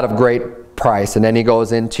sight of God of great price. And then he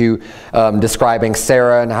goes into describing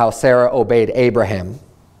Sarah and how Sarah obeyed Abraham.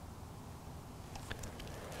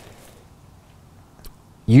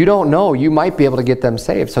 You don't know. You might be able to get them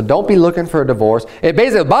saved. So don't be looking for a divorce. Basically,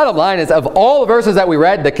 the bottom line is, of all the verses that we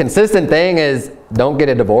read, the consistent thing is don't get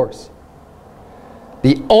a divorce.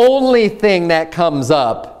 The only thing that comes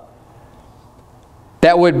up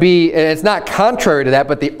that would be, and it's not contrary to that,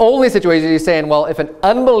 but the only situation he's saying, well, if an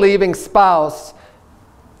unbelieving spouse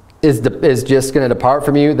is just going to depart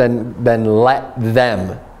from you, then let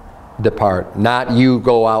them depart, not you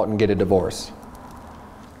go out and get a divorce.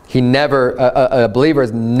 He never, a believer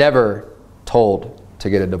is never told to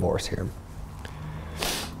get a divorce here.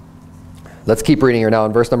 Let's keep reading here now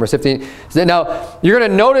in verse number 15. Now, you're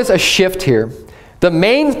going to notice a shift here. The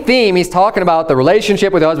main theme, he's talking about the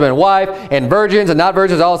relationship with the husband and wife, and virgins and not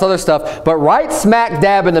virgins, all this other stuff. But right smack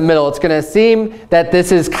dab in the middle, it's going to seem that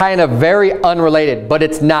this is kind of very unrelated, but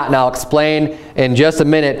it's not. And I'll explain in just a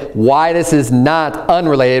minute why this is not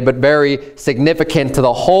unrelated, but very significant to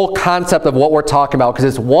the whole concept of what we're talking about, because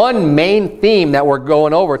it's one main theme that we're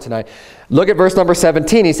going over tonight. Look at verse number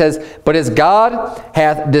 17. He says, "But as God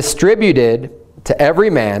hath distributed to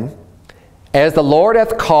every man, as the Lord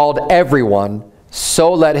hath called everyone,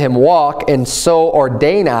 so let him walk, and so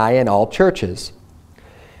ordain I in all churches.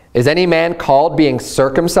 Is any man called being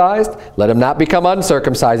circumcised? Let him not become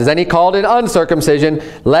uncircumcised. Is any called in uncircumcision?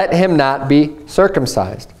 Let him not be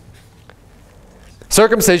circumcised.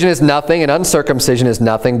 Circumcision is nothing, and uncircumcision is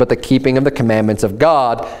nothing, but the keeping of the commandments of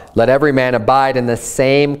God. Let every man abide in the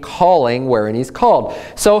same calling wherein he's called."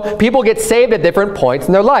 So people get saved at different points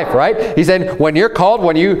in their life, right? He said, when you're called,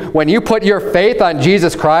 when you put your faith on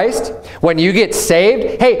Jesus Christ, when you get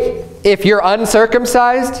saved, hey, if you're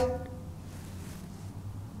uncircumcised,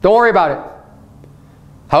 don't worry about it.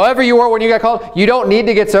 However you were when you got called, you don't need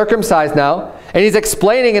to get circumcised now. And he's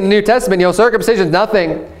explaining in the New Testament, circumcision is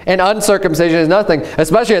nothing and uncircumcision is nothing.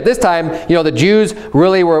 Especially at this time, the Jews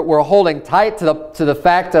really were holding tight to the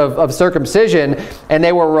fact of circumcision, and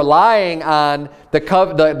they were relying on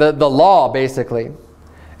the law, basically,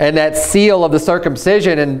 and that seal of the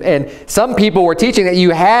circumcision. And some people were teaching that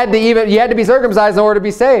you had to be circumcised in order to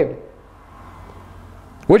be saved.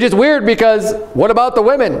 Which is weird, because what about the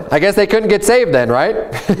women? I guess they couldn't get saved then, right?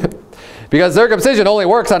 Because circumcision only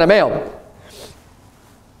works on a male.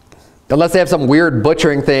 Unless they have some weird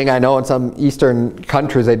butchering thing. I know in some Eastern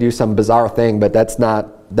countries they do some bizarre thing, but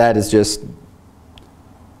that is just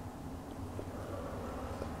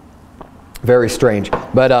very strange.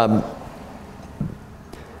 But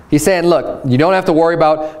he's saying, look, you don't have to worry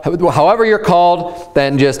about, however you're called,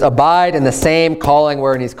 then just abide in the same calling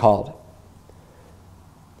wherein he's called.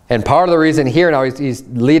 And part of the reason here, now he's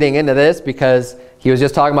leading into this, because he was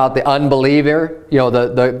just talking about the unbeliever,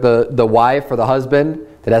 the wife or the husband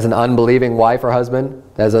that has an unbelieving wife or husband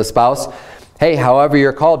as a spouse. Hey, however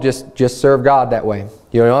you're called, just serve God that way.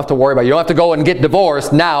 You don't have to worry about it. You don't have to go and get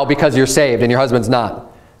divorced now because you're saved and your husband's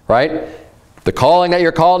not, right? The calling that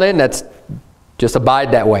you're called in, that's just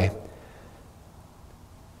abide that way.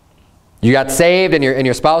 You got saved and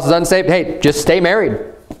your spouse is unsaved. Hey, just stay married.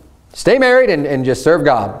 Stay married and just serve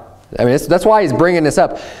God. I mean, that's why he's bringing this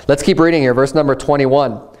up. Let's keep reading here, verse number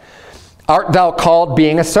 21. "Art thou called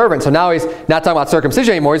being a servant?" So now he's not talking about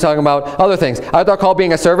circumcision anymore. He's talking about other things. "Art thou called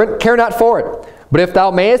being a servant? Care not for it. But if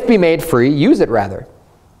thou mayest be made free, use it rather.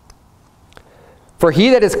 For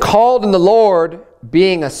he that is called in the Lord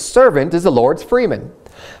being a servant is the Lord's freeman.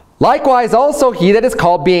 Likewise also he that is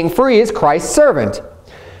called being free is Christ's servant.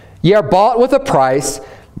 Ye are bought with a price.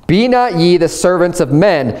 Be not ye the servants of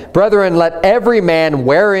men. Brethren, let every man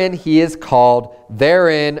wherein he is called,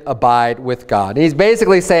 therein abide with God. And he's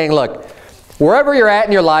basically saying, look, wherever you're at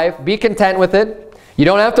in your life, be content with it. You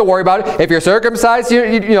don't have to worry about it. If you're circumcised,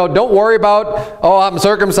 you know, don't worry about, oh, I'm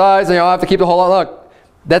circumcised, and I have to keep the whole law. Look,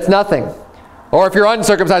 that's nothing. Or if you're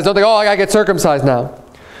uncircumcised, don't think, oh, I got to get circumcised now.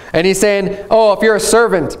 And he's saying, oh, if you're a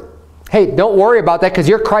servant, hey, don't worry about that because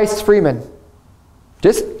you're Christ's freeman.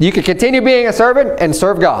 You can continue being a servant and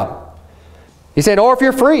serve God. He's saying, or if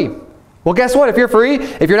you're free. Well, guess what? If you're free,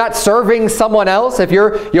 if you're not serving someone else, if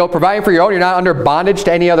you're providing for your own, you're not under bondage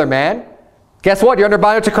to any other man, guess what? You're under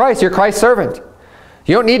bondage to Christ. You're Christ's servant.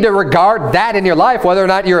 You don't need to regard that in your life, whether or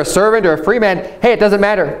not you're a servant or a free man. Hey, it doesn't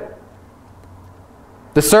matter.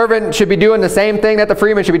 The servant should be doing the same thing that the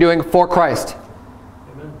freeman should be doing for Christ.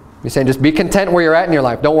 Amen. He's saying just be content where you're at in your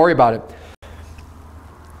life. Don't worry about it.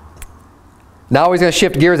 Now he's going to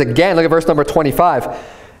shift gears again. Look at verse number 25.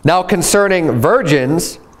 Now concerning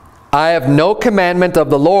virgins, I have no commandment of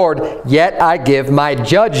the Lord, yet I give my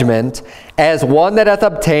judgment as one that hath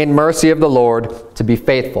obtained mercy of the Lord to be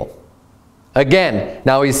faithful. Again,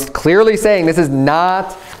 now he's clearly saying this is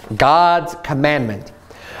not God's commandment.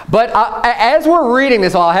 But as we're reading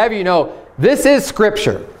this, I'll have you know, this is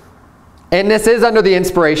Scripture. And this is under the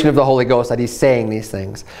inspiration of the Holy Ghost that he's saying these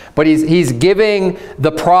things. But he's giving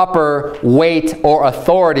the proper weight or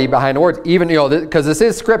authority behind the words, even, because this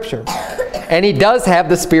is Scripture. And he does have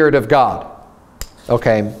the Spirit of God.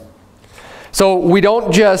 Okay? So we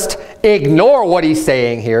don't just ignore what he's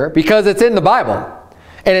saying here, because it's in the Bible.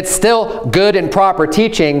 And it's still good and proper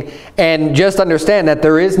teaching, and just understand that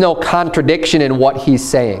there is no contradiction in what he's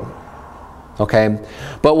saying. Okay?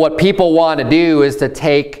 But what people want to do is to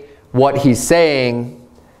take what he's saying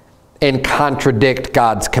and contradict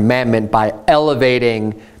God's commandment by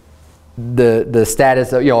elevating the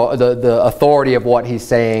status of, the authority of what he's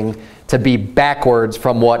saying to be backwards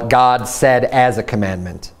from what God said as a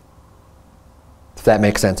commandment. If that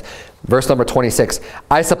makes sense. Verse number 26.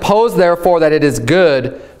 I suppose therefore that it is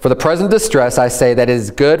good for the present distress, I say that it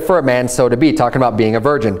is good for a man so to be. Talking about being a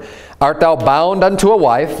virgin. Art thou bound unto a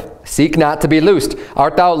wife? Seek not to be loosed.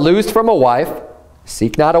 Art thou loosed from a wife?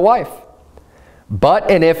 Seek not a wife. But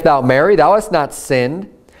and if thou marry, thou hast not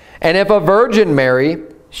sinned. And if a virgin marry,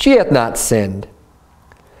 she hath not sinned.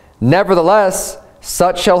 Nevertheless,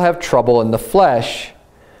 such shall have trouble in the flesh,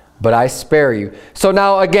 but I spare you. So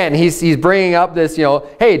now again, he's bringing up this,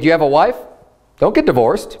 hey, do you have a wife? Don't get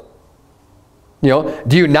divorced. Do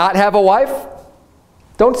you not have a wife?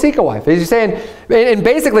 Don't seek a wife. He's saying, and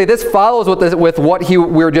basically this follows with what we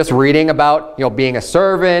were just reading about, being a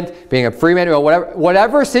servant, being a free man,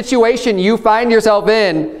 whatever situation you find yourself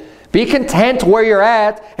in, be content where you're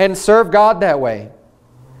at and serve God that way.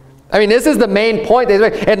 I mean, this is the main point.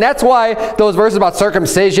 And that's why those verses about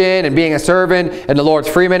circumcision and being a servant and the Lord's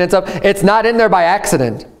freeman and stuff, it's not in there by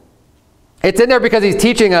accident. It's in there because he's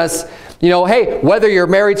teaching us, hey, whether you're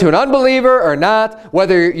married to an unbeliever or not,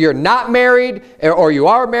 whether you're not married or you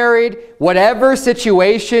are married, whatever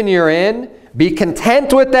situation you're in, be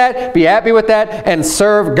content with that, be happy with that, and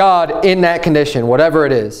serve God in that condition, whatever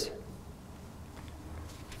it is.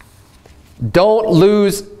 Don't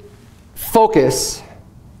lose focus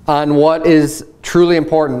on what is truly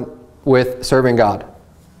important with serving God.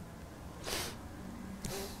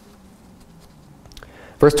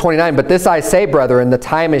 Verse 29, but this I say, brethren, the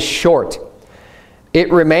time is short.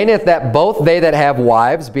 It remaineth that both they that have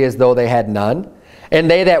wives be as though they had none, and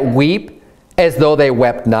they that weep as though they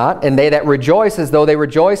wept not, and they that rejoice as though they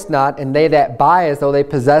rejoiced not, and they that buy as though they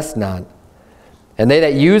possessed not. And they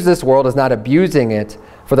that use this world as not abusing it,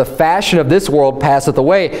 for the fashion of this world passeth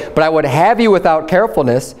away. But I would have you without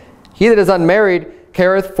carefulness. He that is unmarried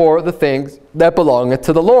careth for the things that belongeth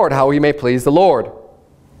to the Lord, how he may please the Lord.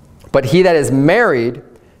 But he that is married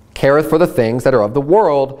careth for the things that are of the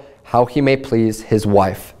world, how he may please his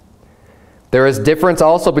wife. There is difference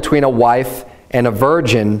also between a wife and a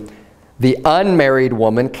virgin. The unmarried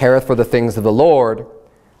woman careth for the things of the Lord,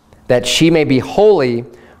 that she may be holy,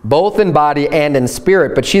 both in body and in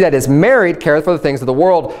spirit. But she that is married careth for the things of the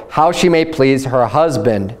world, how she may please her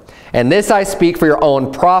husband. And this I speak for your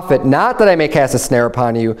own profit, not that I may cast a snare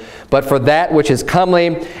upon you, but for that which is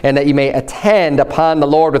comely, and that you may attend upon the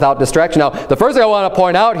Lord without distraction. Now, the first thing I want to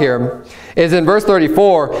point out here is in verse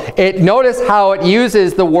 34. Notice how it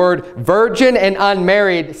uses the word virgin and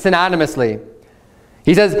unmarried synonymously.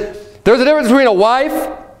 He says, there's a difference between a wife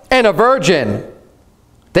and a virgin.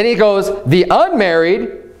 Then he goes, the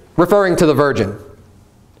unmarried, referring to the virgin.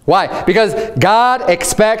 Why? Because God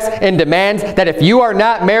expects and demands that if you are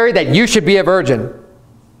not married, that you should be a virgin.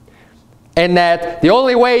 And that the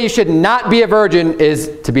only way you should not be a virgin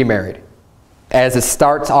is to be married, as it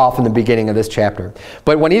starts off in the beginning of this chapter.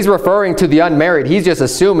 But when he's referring to the unmarried, he's just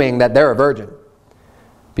assuming that they're a virgin,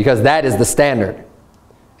 because that is the standard,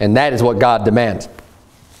 and that is what God demands.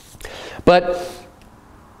 But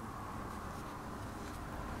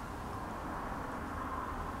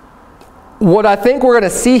what I think we're going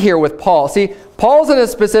to see here with Paul, see, Paul's in a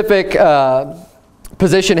specific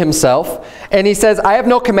position himself, and he says, I have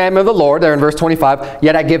no commandment of the Lord, there in verse 25,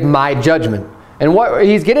 yet I give my judgment. And what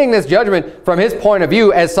he's getting this judgment from his point of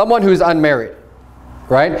view as someone who's unmarried,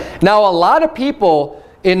 right? Now, a lot of people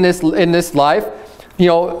in this life, you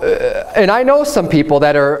know, and I know some people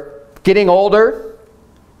that are getting older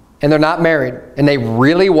and they're not married, and they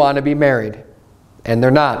really want to be married, and they're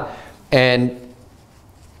not. And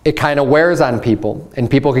it kind of wears on people, and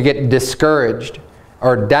people could get discouraged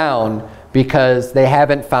or down because they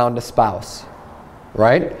haven't found a spouse,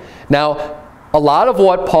 right? Now, a lot of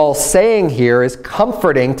what Paul's saying here is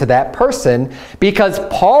comforting to that person, because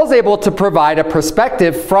Paul's able to provide a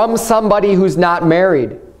perspective from somebody who's not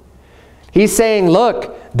married. He's saying,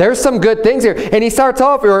 look, there's some good things here. And he starts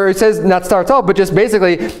off, or he says, not starts off, but just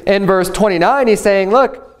basically in verse 29, he's saying,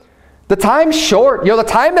 look, the time's short. You know, the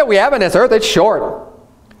time that we have on this earth, it's short.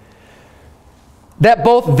 That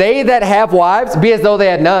both they that have wives be as though they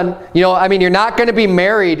had none. You know, I mean, you're not going to be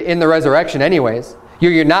married in the resurrection anyways.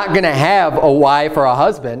 You're not going to have a wife or a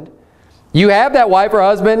husband. You have that wife or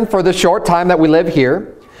husband for the short time that we live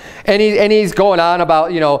here. And he's going on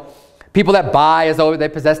about, you know, people that buy as though they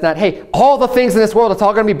possess not. Hey, all the things in this world, it's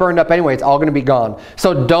all going to be burned up anyway. It's all going to be gone.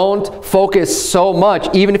 So don't focus so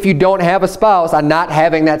much, even if you don't have a spouse, on not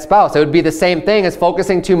having that spouse. It would be the same thing as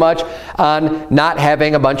focusing too much on not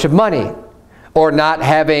having a bunch of money, or not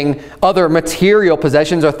having other material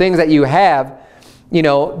possessions or things that you have, you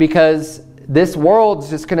know, because this world's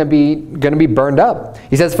just going to be burned up.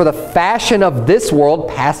 He says, for the fashion of this world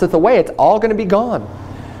passeth away. It's all going to be gone.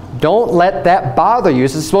 Don't let that bother you.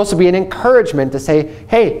 This is supposed to be an encouragement to say,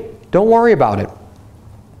 hey, don't worry about it.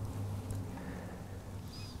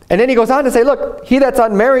 And then he goes on to say, look, he that's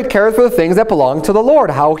unmarried careth for the things that belong to the Lord,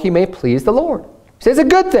 how he may please the Lord. He says, it's a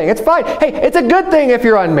good thing. It's fine. Hey, it's a good thing if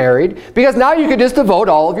you're unmarried, because now you can just devote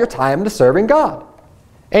all of your time to serving God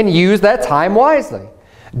and use that time wisely.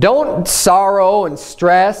 Don't sorrow and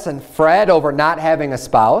stress and fret over not having a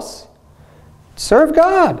spouse. Serve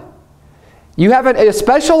God. You have a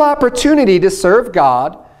special opportunity to serve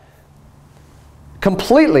God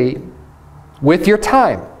completely with your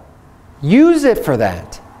time. Use it for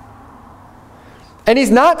that. And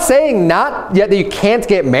he's not saying not yet that you can't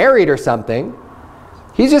get married or something.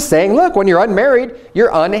 He's just saying, look, when you're unmarried,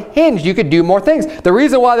 you're unhinged. You could do more things. The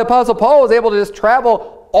reason why the Apostle Paul was able to just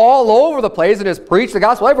travel all over the place and just preach the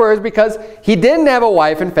gospel everywhere is because he didn't have a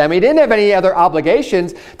wife and family. He didn't have any other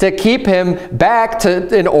obligations to keep him back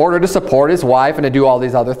in order to support his wife and to do all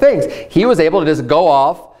these other things. He was able to just go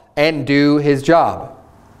off and do his job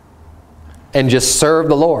and just serve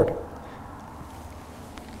the Lord.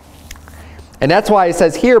 And that's why he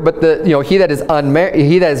says here, but he that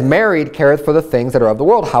is married careth for the things that are of the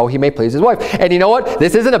world, how he may please his wife. And you know what?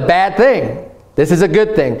 This isn't a bad thing. This is a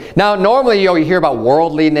good thing. Now, normally, you hear about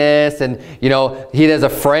worldliness, and he that is a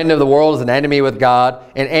friend of the world is an enemy with God,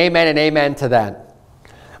 and amen to that.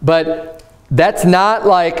 But that's not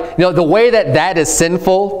like, the way that is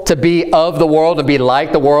sinful, to be of the world and be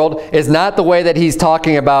like the world, is not the way that he's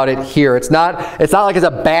talking about it here. It's not like it's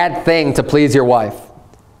a bad thing to please your wife.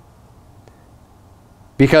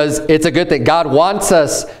 Because it's a good thing. God wants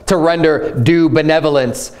us to render due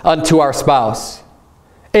benevolence unto our spouse.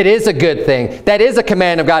 It is a good thing. That is a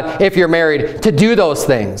command of God, if you're married, to do those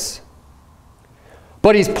things.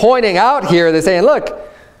 But he's pointing out here, they're saying, look,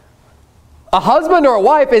 a husband or a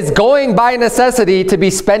wife is going by necessity to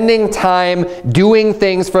be spending time doing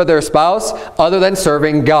things for their spouse other than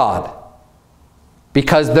serving God,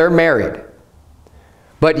 because they're married.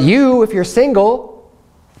 But you, if you're single,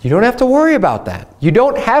 you don't have to worry about that. You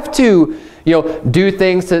don't have to, do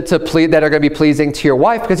things that are going to be pleasing to your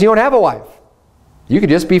wife, because you don't have a wife. You could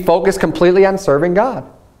just be focused completely on serving God.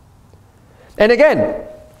 And again,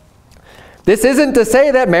 this isn't to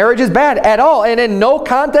say that marriage is bad at all. And in no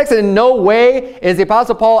context and in no way is the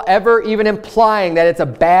Apostle Paul ever even implying that it's a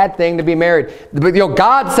bad thing to be married. But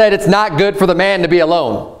God said it's not good for the man to be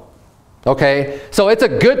alone. Okay, so it's a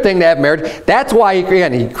good thing to have marriage. That's why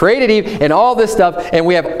he created Eve and all this stuff, and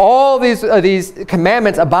we have all these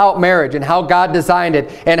commandments about marriage and how God designed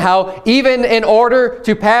it, and how even in order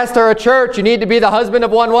to pastor a church, you need to be the husband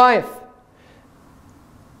of one wife.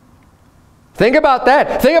 Think about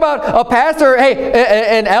that. Think about a pastor, hey,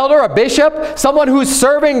 an elder, a bishop, someone who's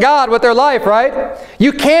serving God with their life, right?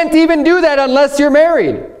 You can't even do that unless you're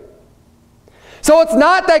married. So it's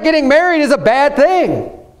not that getting married is a bad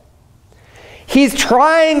thing. He's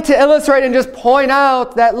trying to illustrate and just point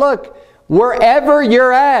out that, look, wherever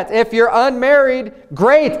you're at, if you're unmarried,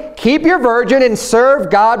 great. Keep your virgin and serve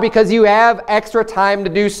God because you have extra time to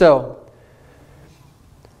do so.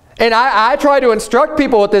 And I try to instruct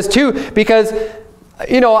people with this too, because,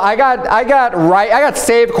 you know, I got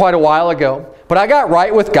saved quite a while ago, but I got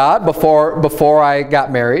right with God before I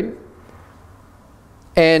got married.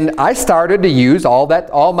 And I started to use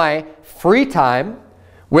all my free time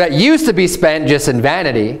that used to be spent just in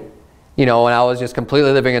vanity, you know, when I was just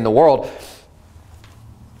completely living in the world.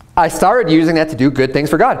 I started using that to do good things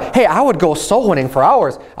for God. Hey, I would go soul winning for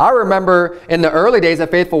hours. I remember in the early days of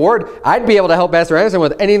Faithful Word, I'd be able to help Pastor Anderson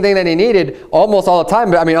with anything that he needed almost all the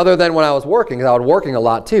time. I mean, other than when I was working, because I was working a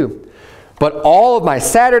lot too. But all of my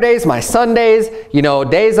Saturdays, my Sundays, you know,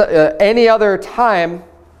 days, any other time,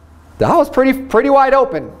 I was pretty wide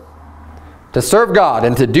open to serve God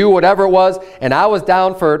and to do whatever it was. And I was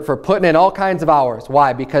down for putting in all kinds of hours.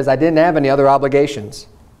 Why? Because I didn't have any other obligations.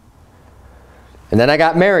 And then I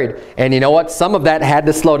got married. And you know what? Some of that had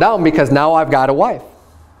to slow down because now I've got a wife.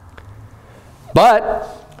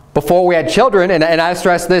 But before we had children, and I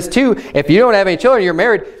stress this too, if you don't have any children, you're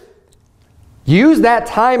married, use that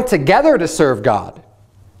time together to serve God.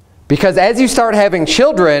 Because as you start having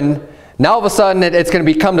children, now all of a sudden it's going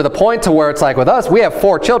to come to the point to where it's like with us, we have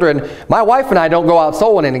 4 children. My wife and I don't go out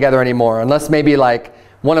soul winning together anymore unless maybe like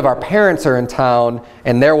one of our parents are in town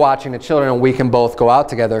and they're watching the children and we can both go out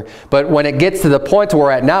together. But when it gets to the point to where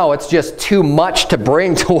we're at now, it's just too much to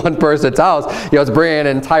bring to one person's house. You know, it's bringing an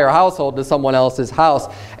entire household to someone else's house.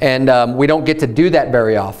 And we don't get to do that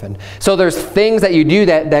very often. So there's things that you do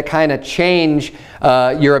that kind of change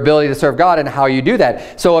your ability to serve God and how you do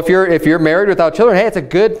that. So if you're married without children, hey, it's a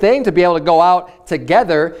good thing to be able to go out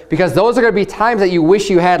together because those are going to be times that you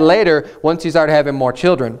wish you had later once you start having more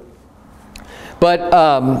children. But,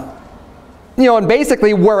 you know, and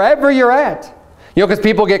basically wherever you're at, you know, because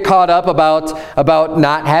people get caught up about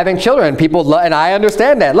not having children. And I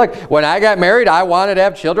understand that. Look, when I got married, I wanted to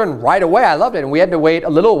have children right away. I loved it. And we had to wait a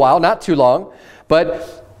little while, not too long.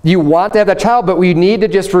 But you want to have that child, but we need to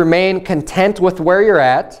just remain content with where you're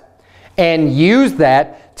at and use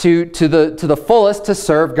that to the fullest to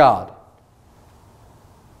serve God.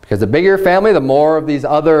 Because the bigger your family, the more of these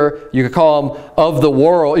other, you could call them of the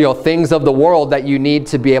world, you know, things of the world that you need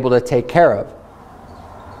to be able to take care of.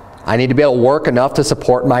 I need to be able to work enough to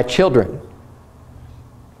support my children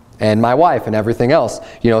and my wife and everything else.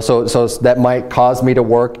 You know, so that might cause me to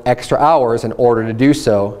work extra hours in order to do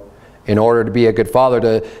so, in order to be a good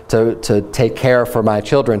father, to take care for my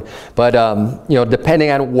children. But, you know,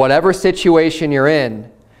 depending on whatever situation you're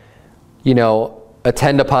in, you know,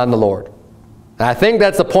 attend upon the Lord. And I think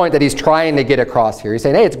that's the point that he's trying to get across here. He's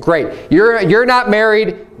saying, hey, it's great. You're not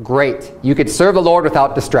married. Great. You could serve the Lord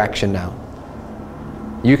without distraction now.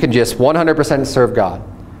 You can just 100% serve God.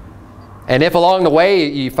 And if along the way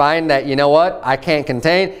you find that, you know what, I can't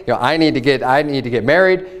contain, you know, I need to get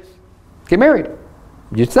married, get married.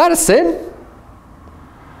 It's not a sin.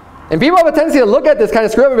 And people have a tendency to look at this kind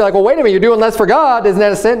of script and be like, well, wait a minute, you're doing less for God. Isn't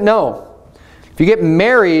that a sin? No. If you get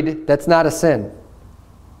married, that's not a sin.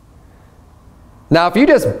 Now, if you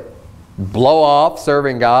just blow off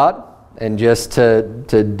serving God and just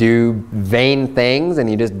to do vain things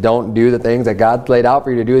and you just don't do the things that God's laid out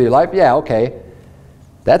for you to do with your life, yeah, okay,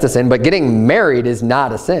 that's a sin. But getting married is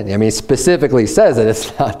not a sin. I mean, it specifically says that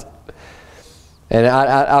it's not. And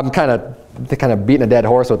I'm kind of beating a dead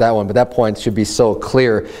horse with that one, but that point should be so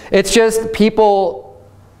clear. It's just people,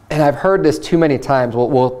 and I've heard this too many times,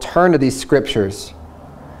 will turn to these scriptures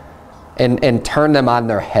and turn them on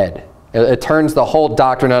their head. It turns the whole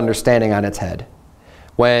doctrine and understanding on its head.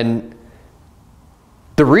 When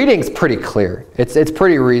the reading's pretty clear. It's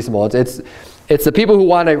pretty reasonable. It's the people who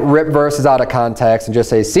want to rip verses out of context and just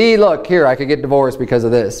say, see, look, here, I could get divorced because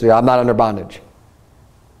of this. I'm not under bondage.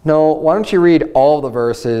 No, why don't you read all the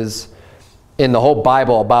verses in the whole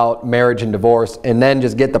Bible about marriage and divorce and then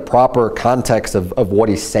just get the proper context of what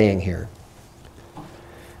he's saying here.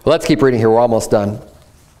 Let's keep reading here. We're almost done.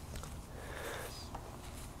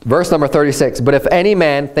 Verse number 36, but if any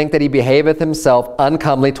man think that he behaveth himself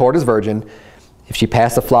uncomely toward his virgin, if she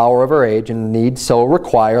pass the flower of her age and need so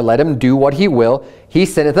require, let him do what he will. He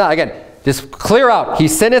sinneth not. Again, just clear out. He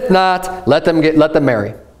sinneth not. Let them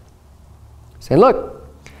marry. Saying,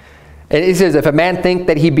 look. And he says, if a man think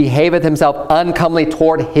that he behaveth himself uncomely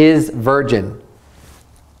toward his virgin,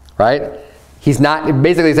 right? He's not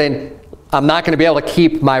basically saying, I'm not going to be able to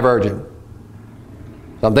keep my virgin.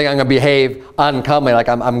 So I'm thinking I'm going to behave uncomely, like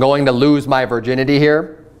I'm going to lose my virginity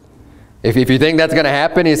here. If you think that's going to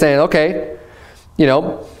happen, he's saying, okay, you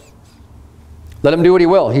know, let him do what he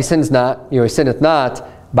will. He sins not, he sinneth not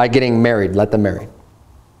by getting married. Let them marry.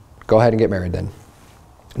 Go ahead and get married then.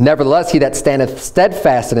 Nevertheless, he that standeth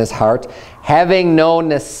steadfast in his heart, having no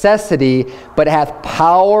necessity, but hath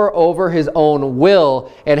power over his own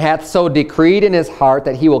will, and hath so decreed in his heart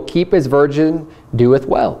that he will keep his virgin, doeth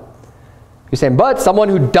well. You're saying, but someone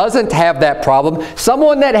who doesn't have that problem,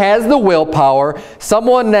 someone that has the willpower,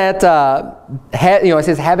 someone that, it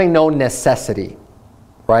says having no necessity,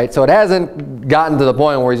 right? So it hasn't gotten to the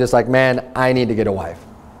point where he's just like, man, I need to get a wife,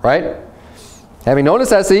 right? Having no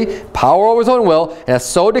necessity, power over his own will, and has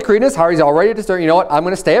so decreed in his heart, he's already discerned, you know what, I'm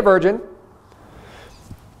going to stay a virgin.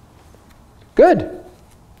 Good.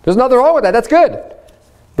 There's nothing wrong with that. That's good.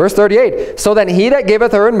 Verse 38, so then he that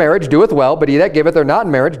giveth her in marriage doeth well, but he that giveth her not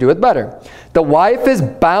in marriage doeth better. The wife is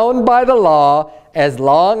bound by the law as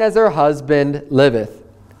long as her husband liveth.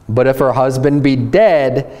 But if her husband be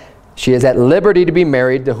dead, she is at liberty to be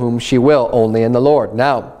married to whom she will, only in the Lord.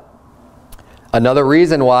 Now, another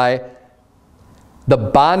reason why the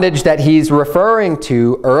bondage that he's referring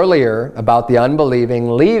to earlier about the unbeliever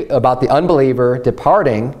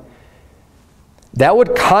departing, that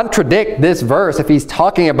would contradict this verse if he's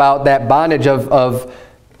talking about that bondage of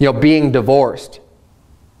being divorced.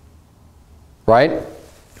 Right?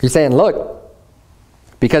 He's saying, look,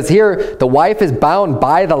 because here the wife is bound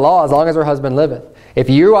by the law as long as her husband liveth. If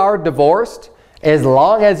you are divorced, as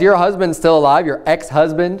long as your husband's still alive, your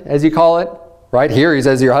ex-husband, as you call it, right? Here he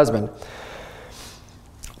says your husband.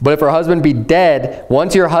 But if her husband be dead,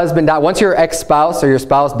 once your husband dies, once your ex-spouse or your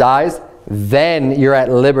spouse dies, then you're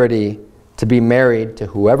at liberty to be married to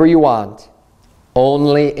whoever you want,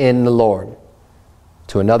 only in the Lord,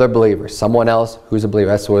 to another believer, someone else who's a believer.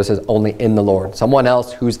 That's what it says, only in the Lord. Someone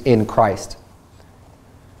else who's in Christ.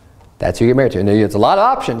 That's who you get married to. And there's a lot of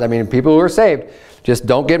options. I mean, people who are saved, just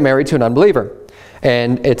don't get married to an unbeliever.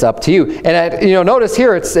 And it's up to you. And notice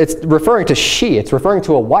here it's referring to she. It's referring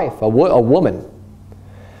to a wife, a woman.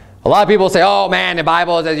 A lot of people say, oh man, the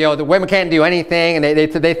Bible says, the women can't do anything. And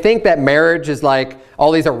they think that marriage is like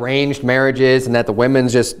all these arranged marriages, and that the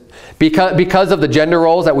women's just, because of the gender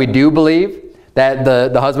roles that we do believe, that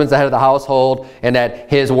the husband's the head of the household, and that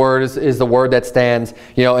his word is the word that stands,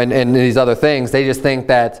 and these other things. They just think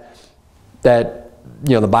that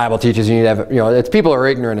the Bible teaches you need to have, it's people are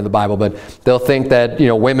ignorant of the Bible, but they'll think that,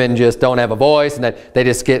 women just don't have a voice, and that they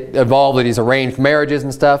just get involved with these arranged marriages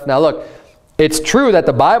and stuff. Now look, it's true that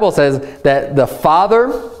the Bible says that the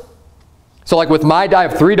father, so like I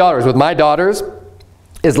have 3 daughters. With my daughters,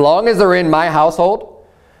 as long as they're in my household,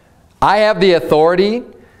 I have the authority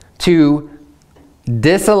to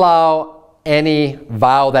disallow any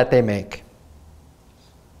vow that they make.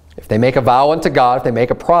 If they make a vow unto God, if they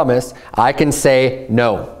make a promise, I can say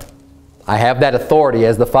no. I have that authority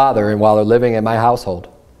as the father, and while they're living in my household.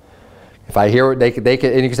 If I hear, and you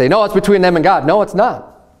can say, no, it's between them and God. No, it's not.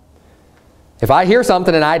 If I hear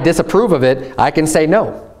something and I disapprove of it, I can say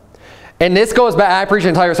no. And this goes back, I preached an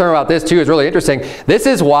entire sermon about this too, it's really interesting. This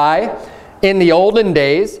is why in the olden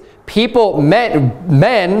days,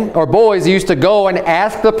 men or boys used to go and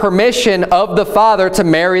ask the permission of the father to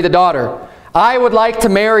marry the daughter. I would like to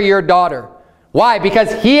marry your daughter. Why?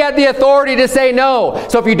 Because he had the authority to say no.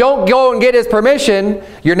 So if you don't go and get his permission,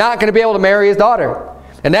 you're not going to be able to marry his daughter.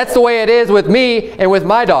 And that's the way it is with me and with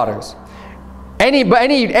my daughters. Any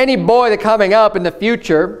boy that's coming up in the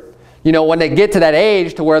future, when they get to that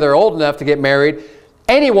age to where they're old enough to get married,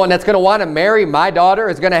 anyone that's going to want to marry my daughter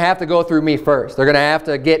is going to have to go through me first. They're going to have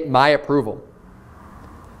to get my approval.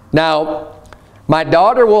 Now, my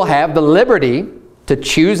daughter will have the liberty to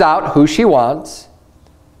choose out who she wants,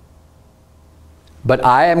 but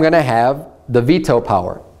I am going to have the veto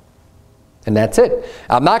power. And that's it.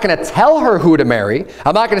 I'm not going to tell her who to marry.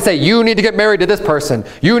 I'm not going to say, you need to get married to this person.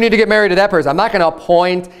 You need to get married to that person. I'm not going to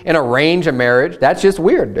appoint and arrange a marriage. That's just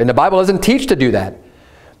weird. And the Bible doesn't teach to do that.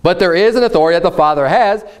 But there is an authority that the father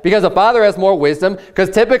has, because the father has more wisdom, because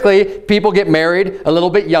typically people get married a little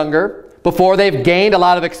bit younger before they've gained a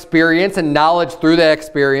lot of experience and knowledge through that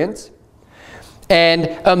experience. And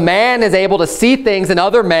a man is able to see things in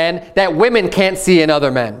other men that women can't see in other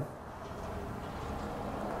men.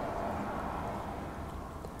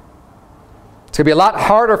 It's going to be a lot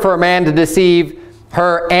harder for a man to deceive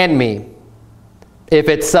her and me if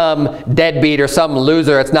it's some deadbeat or some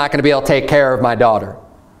loser that's not going to be able to take care of my daughter.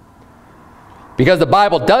 Because the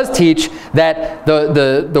Bible does teach that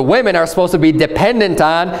the women are supposed to be dependent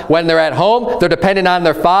on, when they're at home, they're dependent on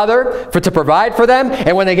their father to provide for them.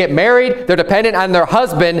 And when they get married, they're dependent on their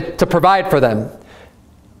husband to provide for them.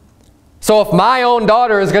 So if my own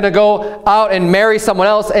daughter is going to go out and marry someone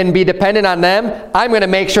else and be dependent on them, I'm going to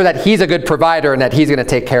make sure that he's a good provider and that he's going to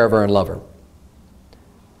take care of her and love her.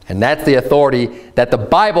 And that's the authority that the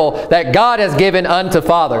Bible, that God has given unto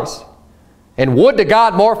fathers. And would to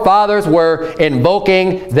God more fathers were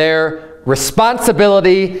invoking their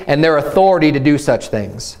responsibility and their authority to do such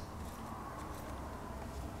things.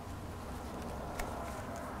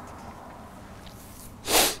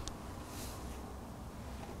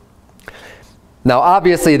 Now,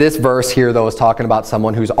 obviously, this verse here, though, is talking about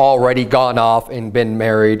someone who's already gone off and been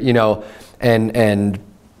married, you know, and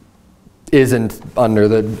isn't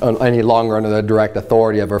any longer under the direct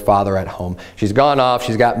authority of her father at home. She's gone off,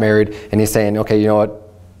 she's got married, and he's saying, okay, you know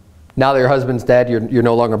what? Now that your husband's dead, you're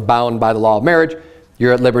no longer bound by the law of marriage.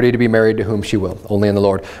 You're at liberty to be married to whom she will, only in the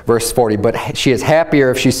Lord. Verse 40, but she is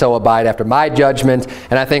happier if she so abide after my judgment,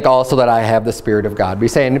 and I think also that I have the Spirit of God.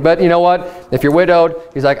 He's saying, but you know what? If you're widowed,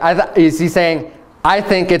 he's like, he's saying, I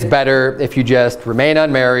think it's better if you just remain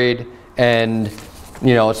unmarried and,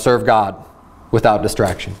 you know, serve God without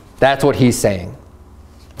distraction. That's what he's saying.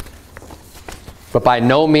 But by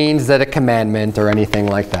no means is that a commandment or anything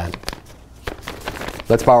like that.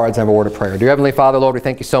 Let's bow our heads and have a word of prayer. Dear Heavenly Father, Lord, we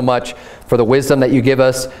thank you so much for the wisdom that you give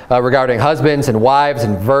us regarding husbands and wives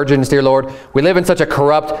and virgins, dear Lord. We live in such a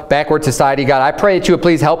corrupt, backward society, God. I pray that you would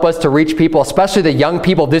please help us to reach people, especially the young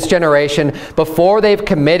people of this generation, before they've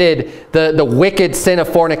committed the wicked sin of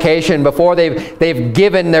fornication, before they've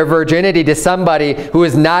given their virginity to somebody who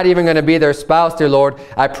is not even going to be their spouse, dear Lord.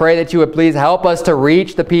 I pray that you would please help us to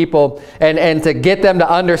reach the people and to get them to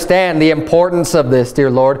understand the importance of this, dear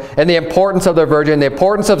Lord, and the importance of their virgin, the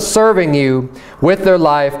importance of serving you with their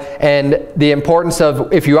life, and the importance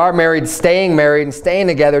of, if you are married and staying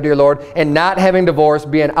together, dear Lord, and not having divorce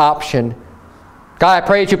be an option. God, I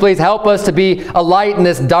pray that you please help us to be a light in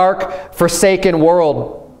this dark, forsaken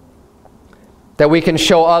world, that we can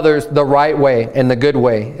show others the right way and the good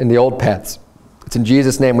way and the old paths. It's in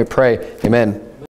Jesus' name we pray. Amen.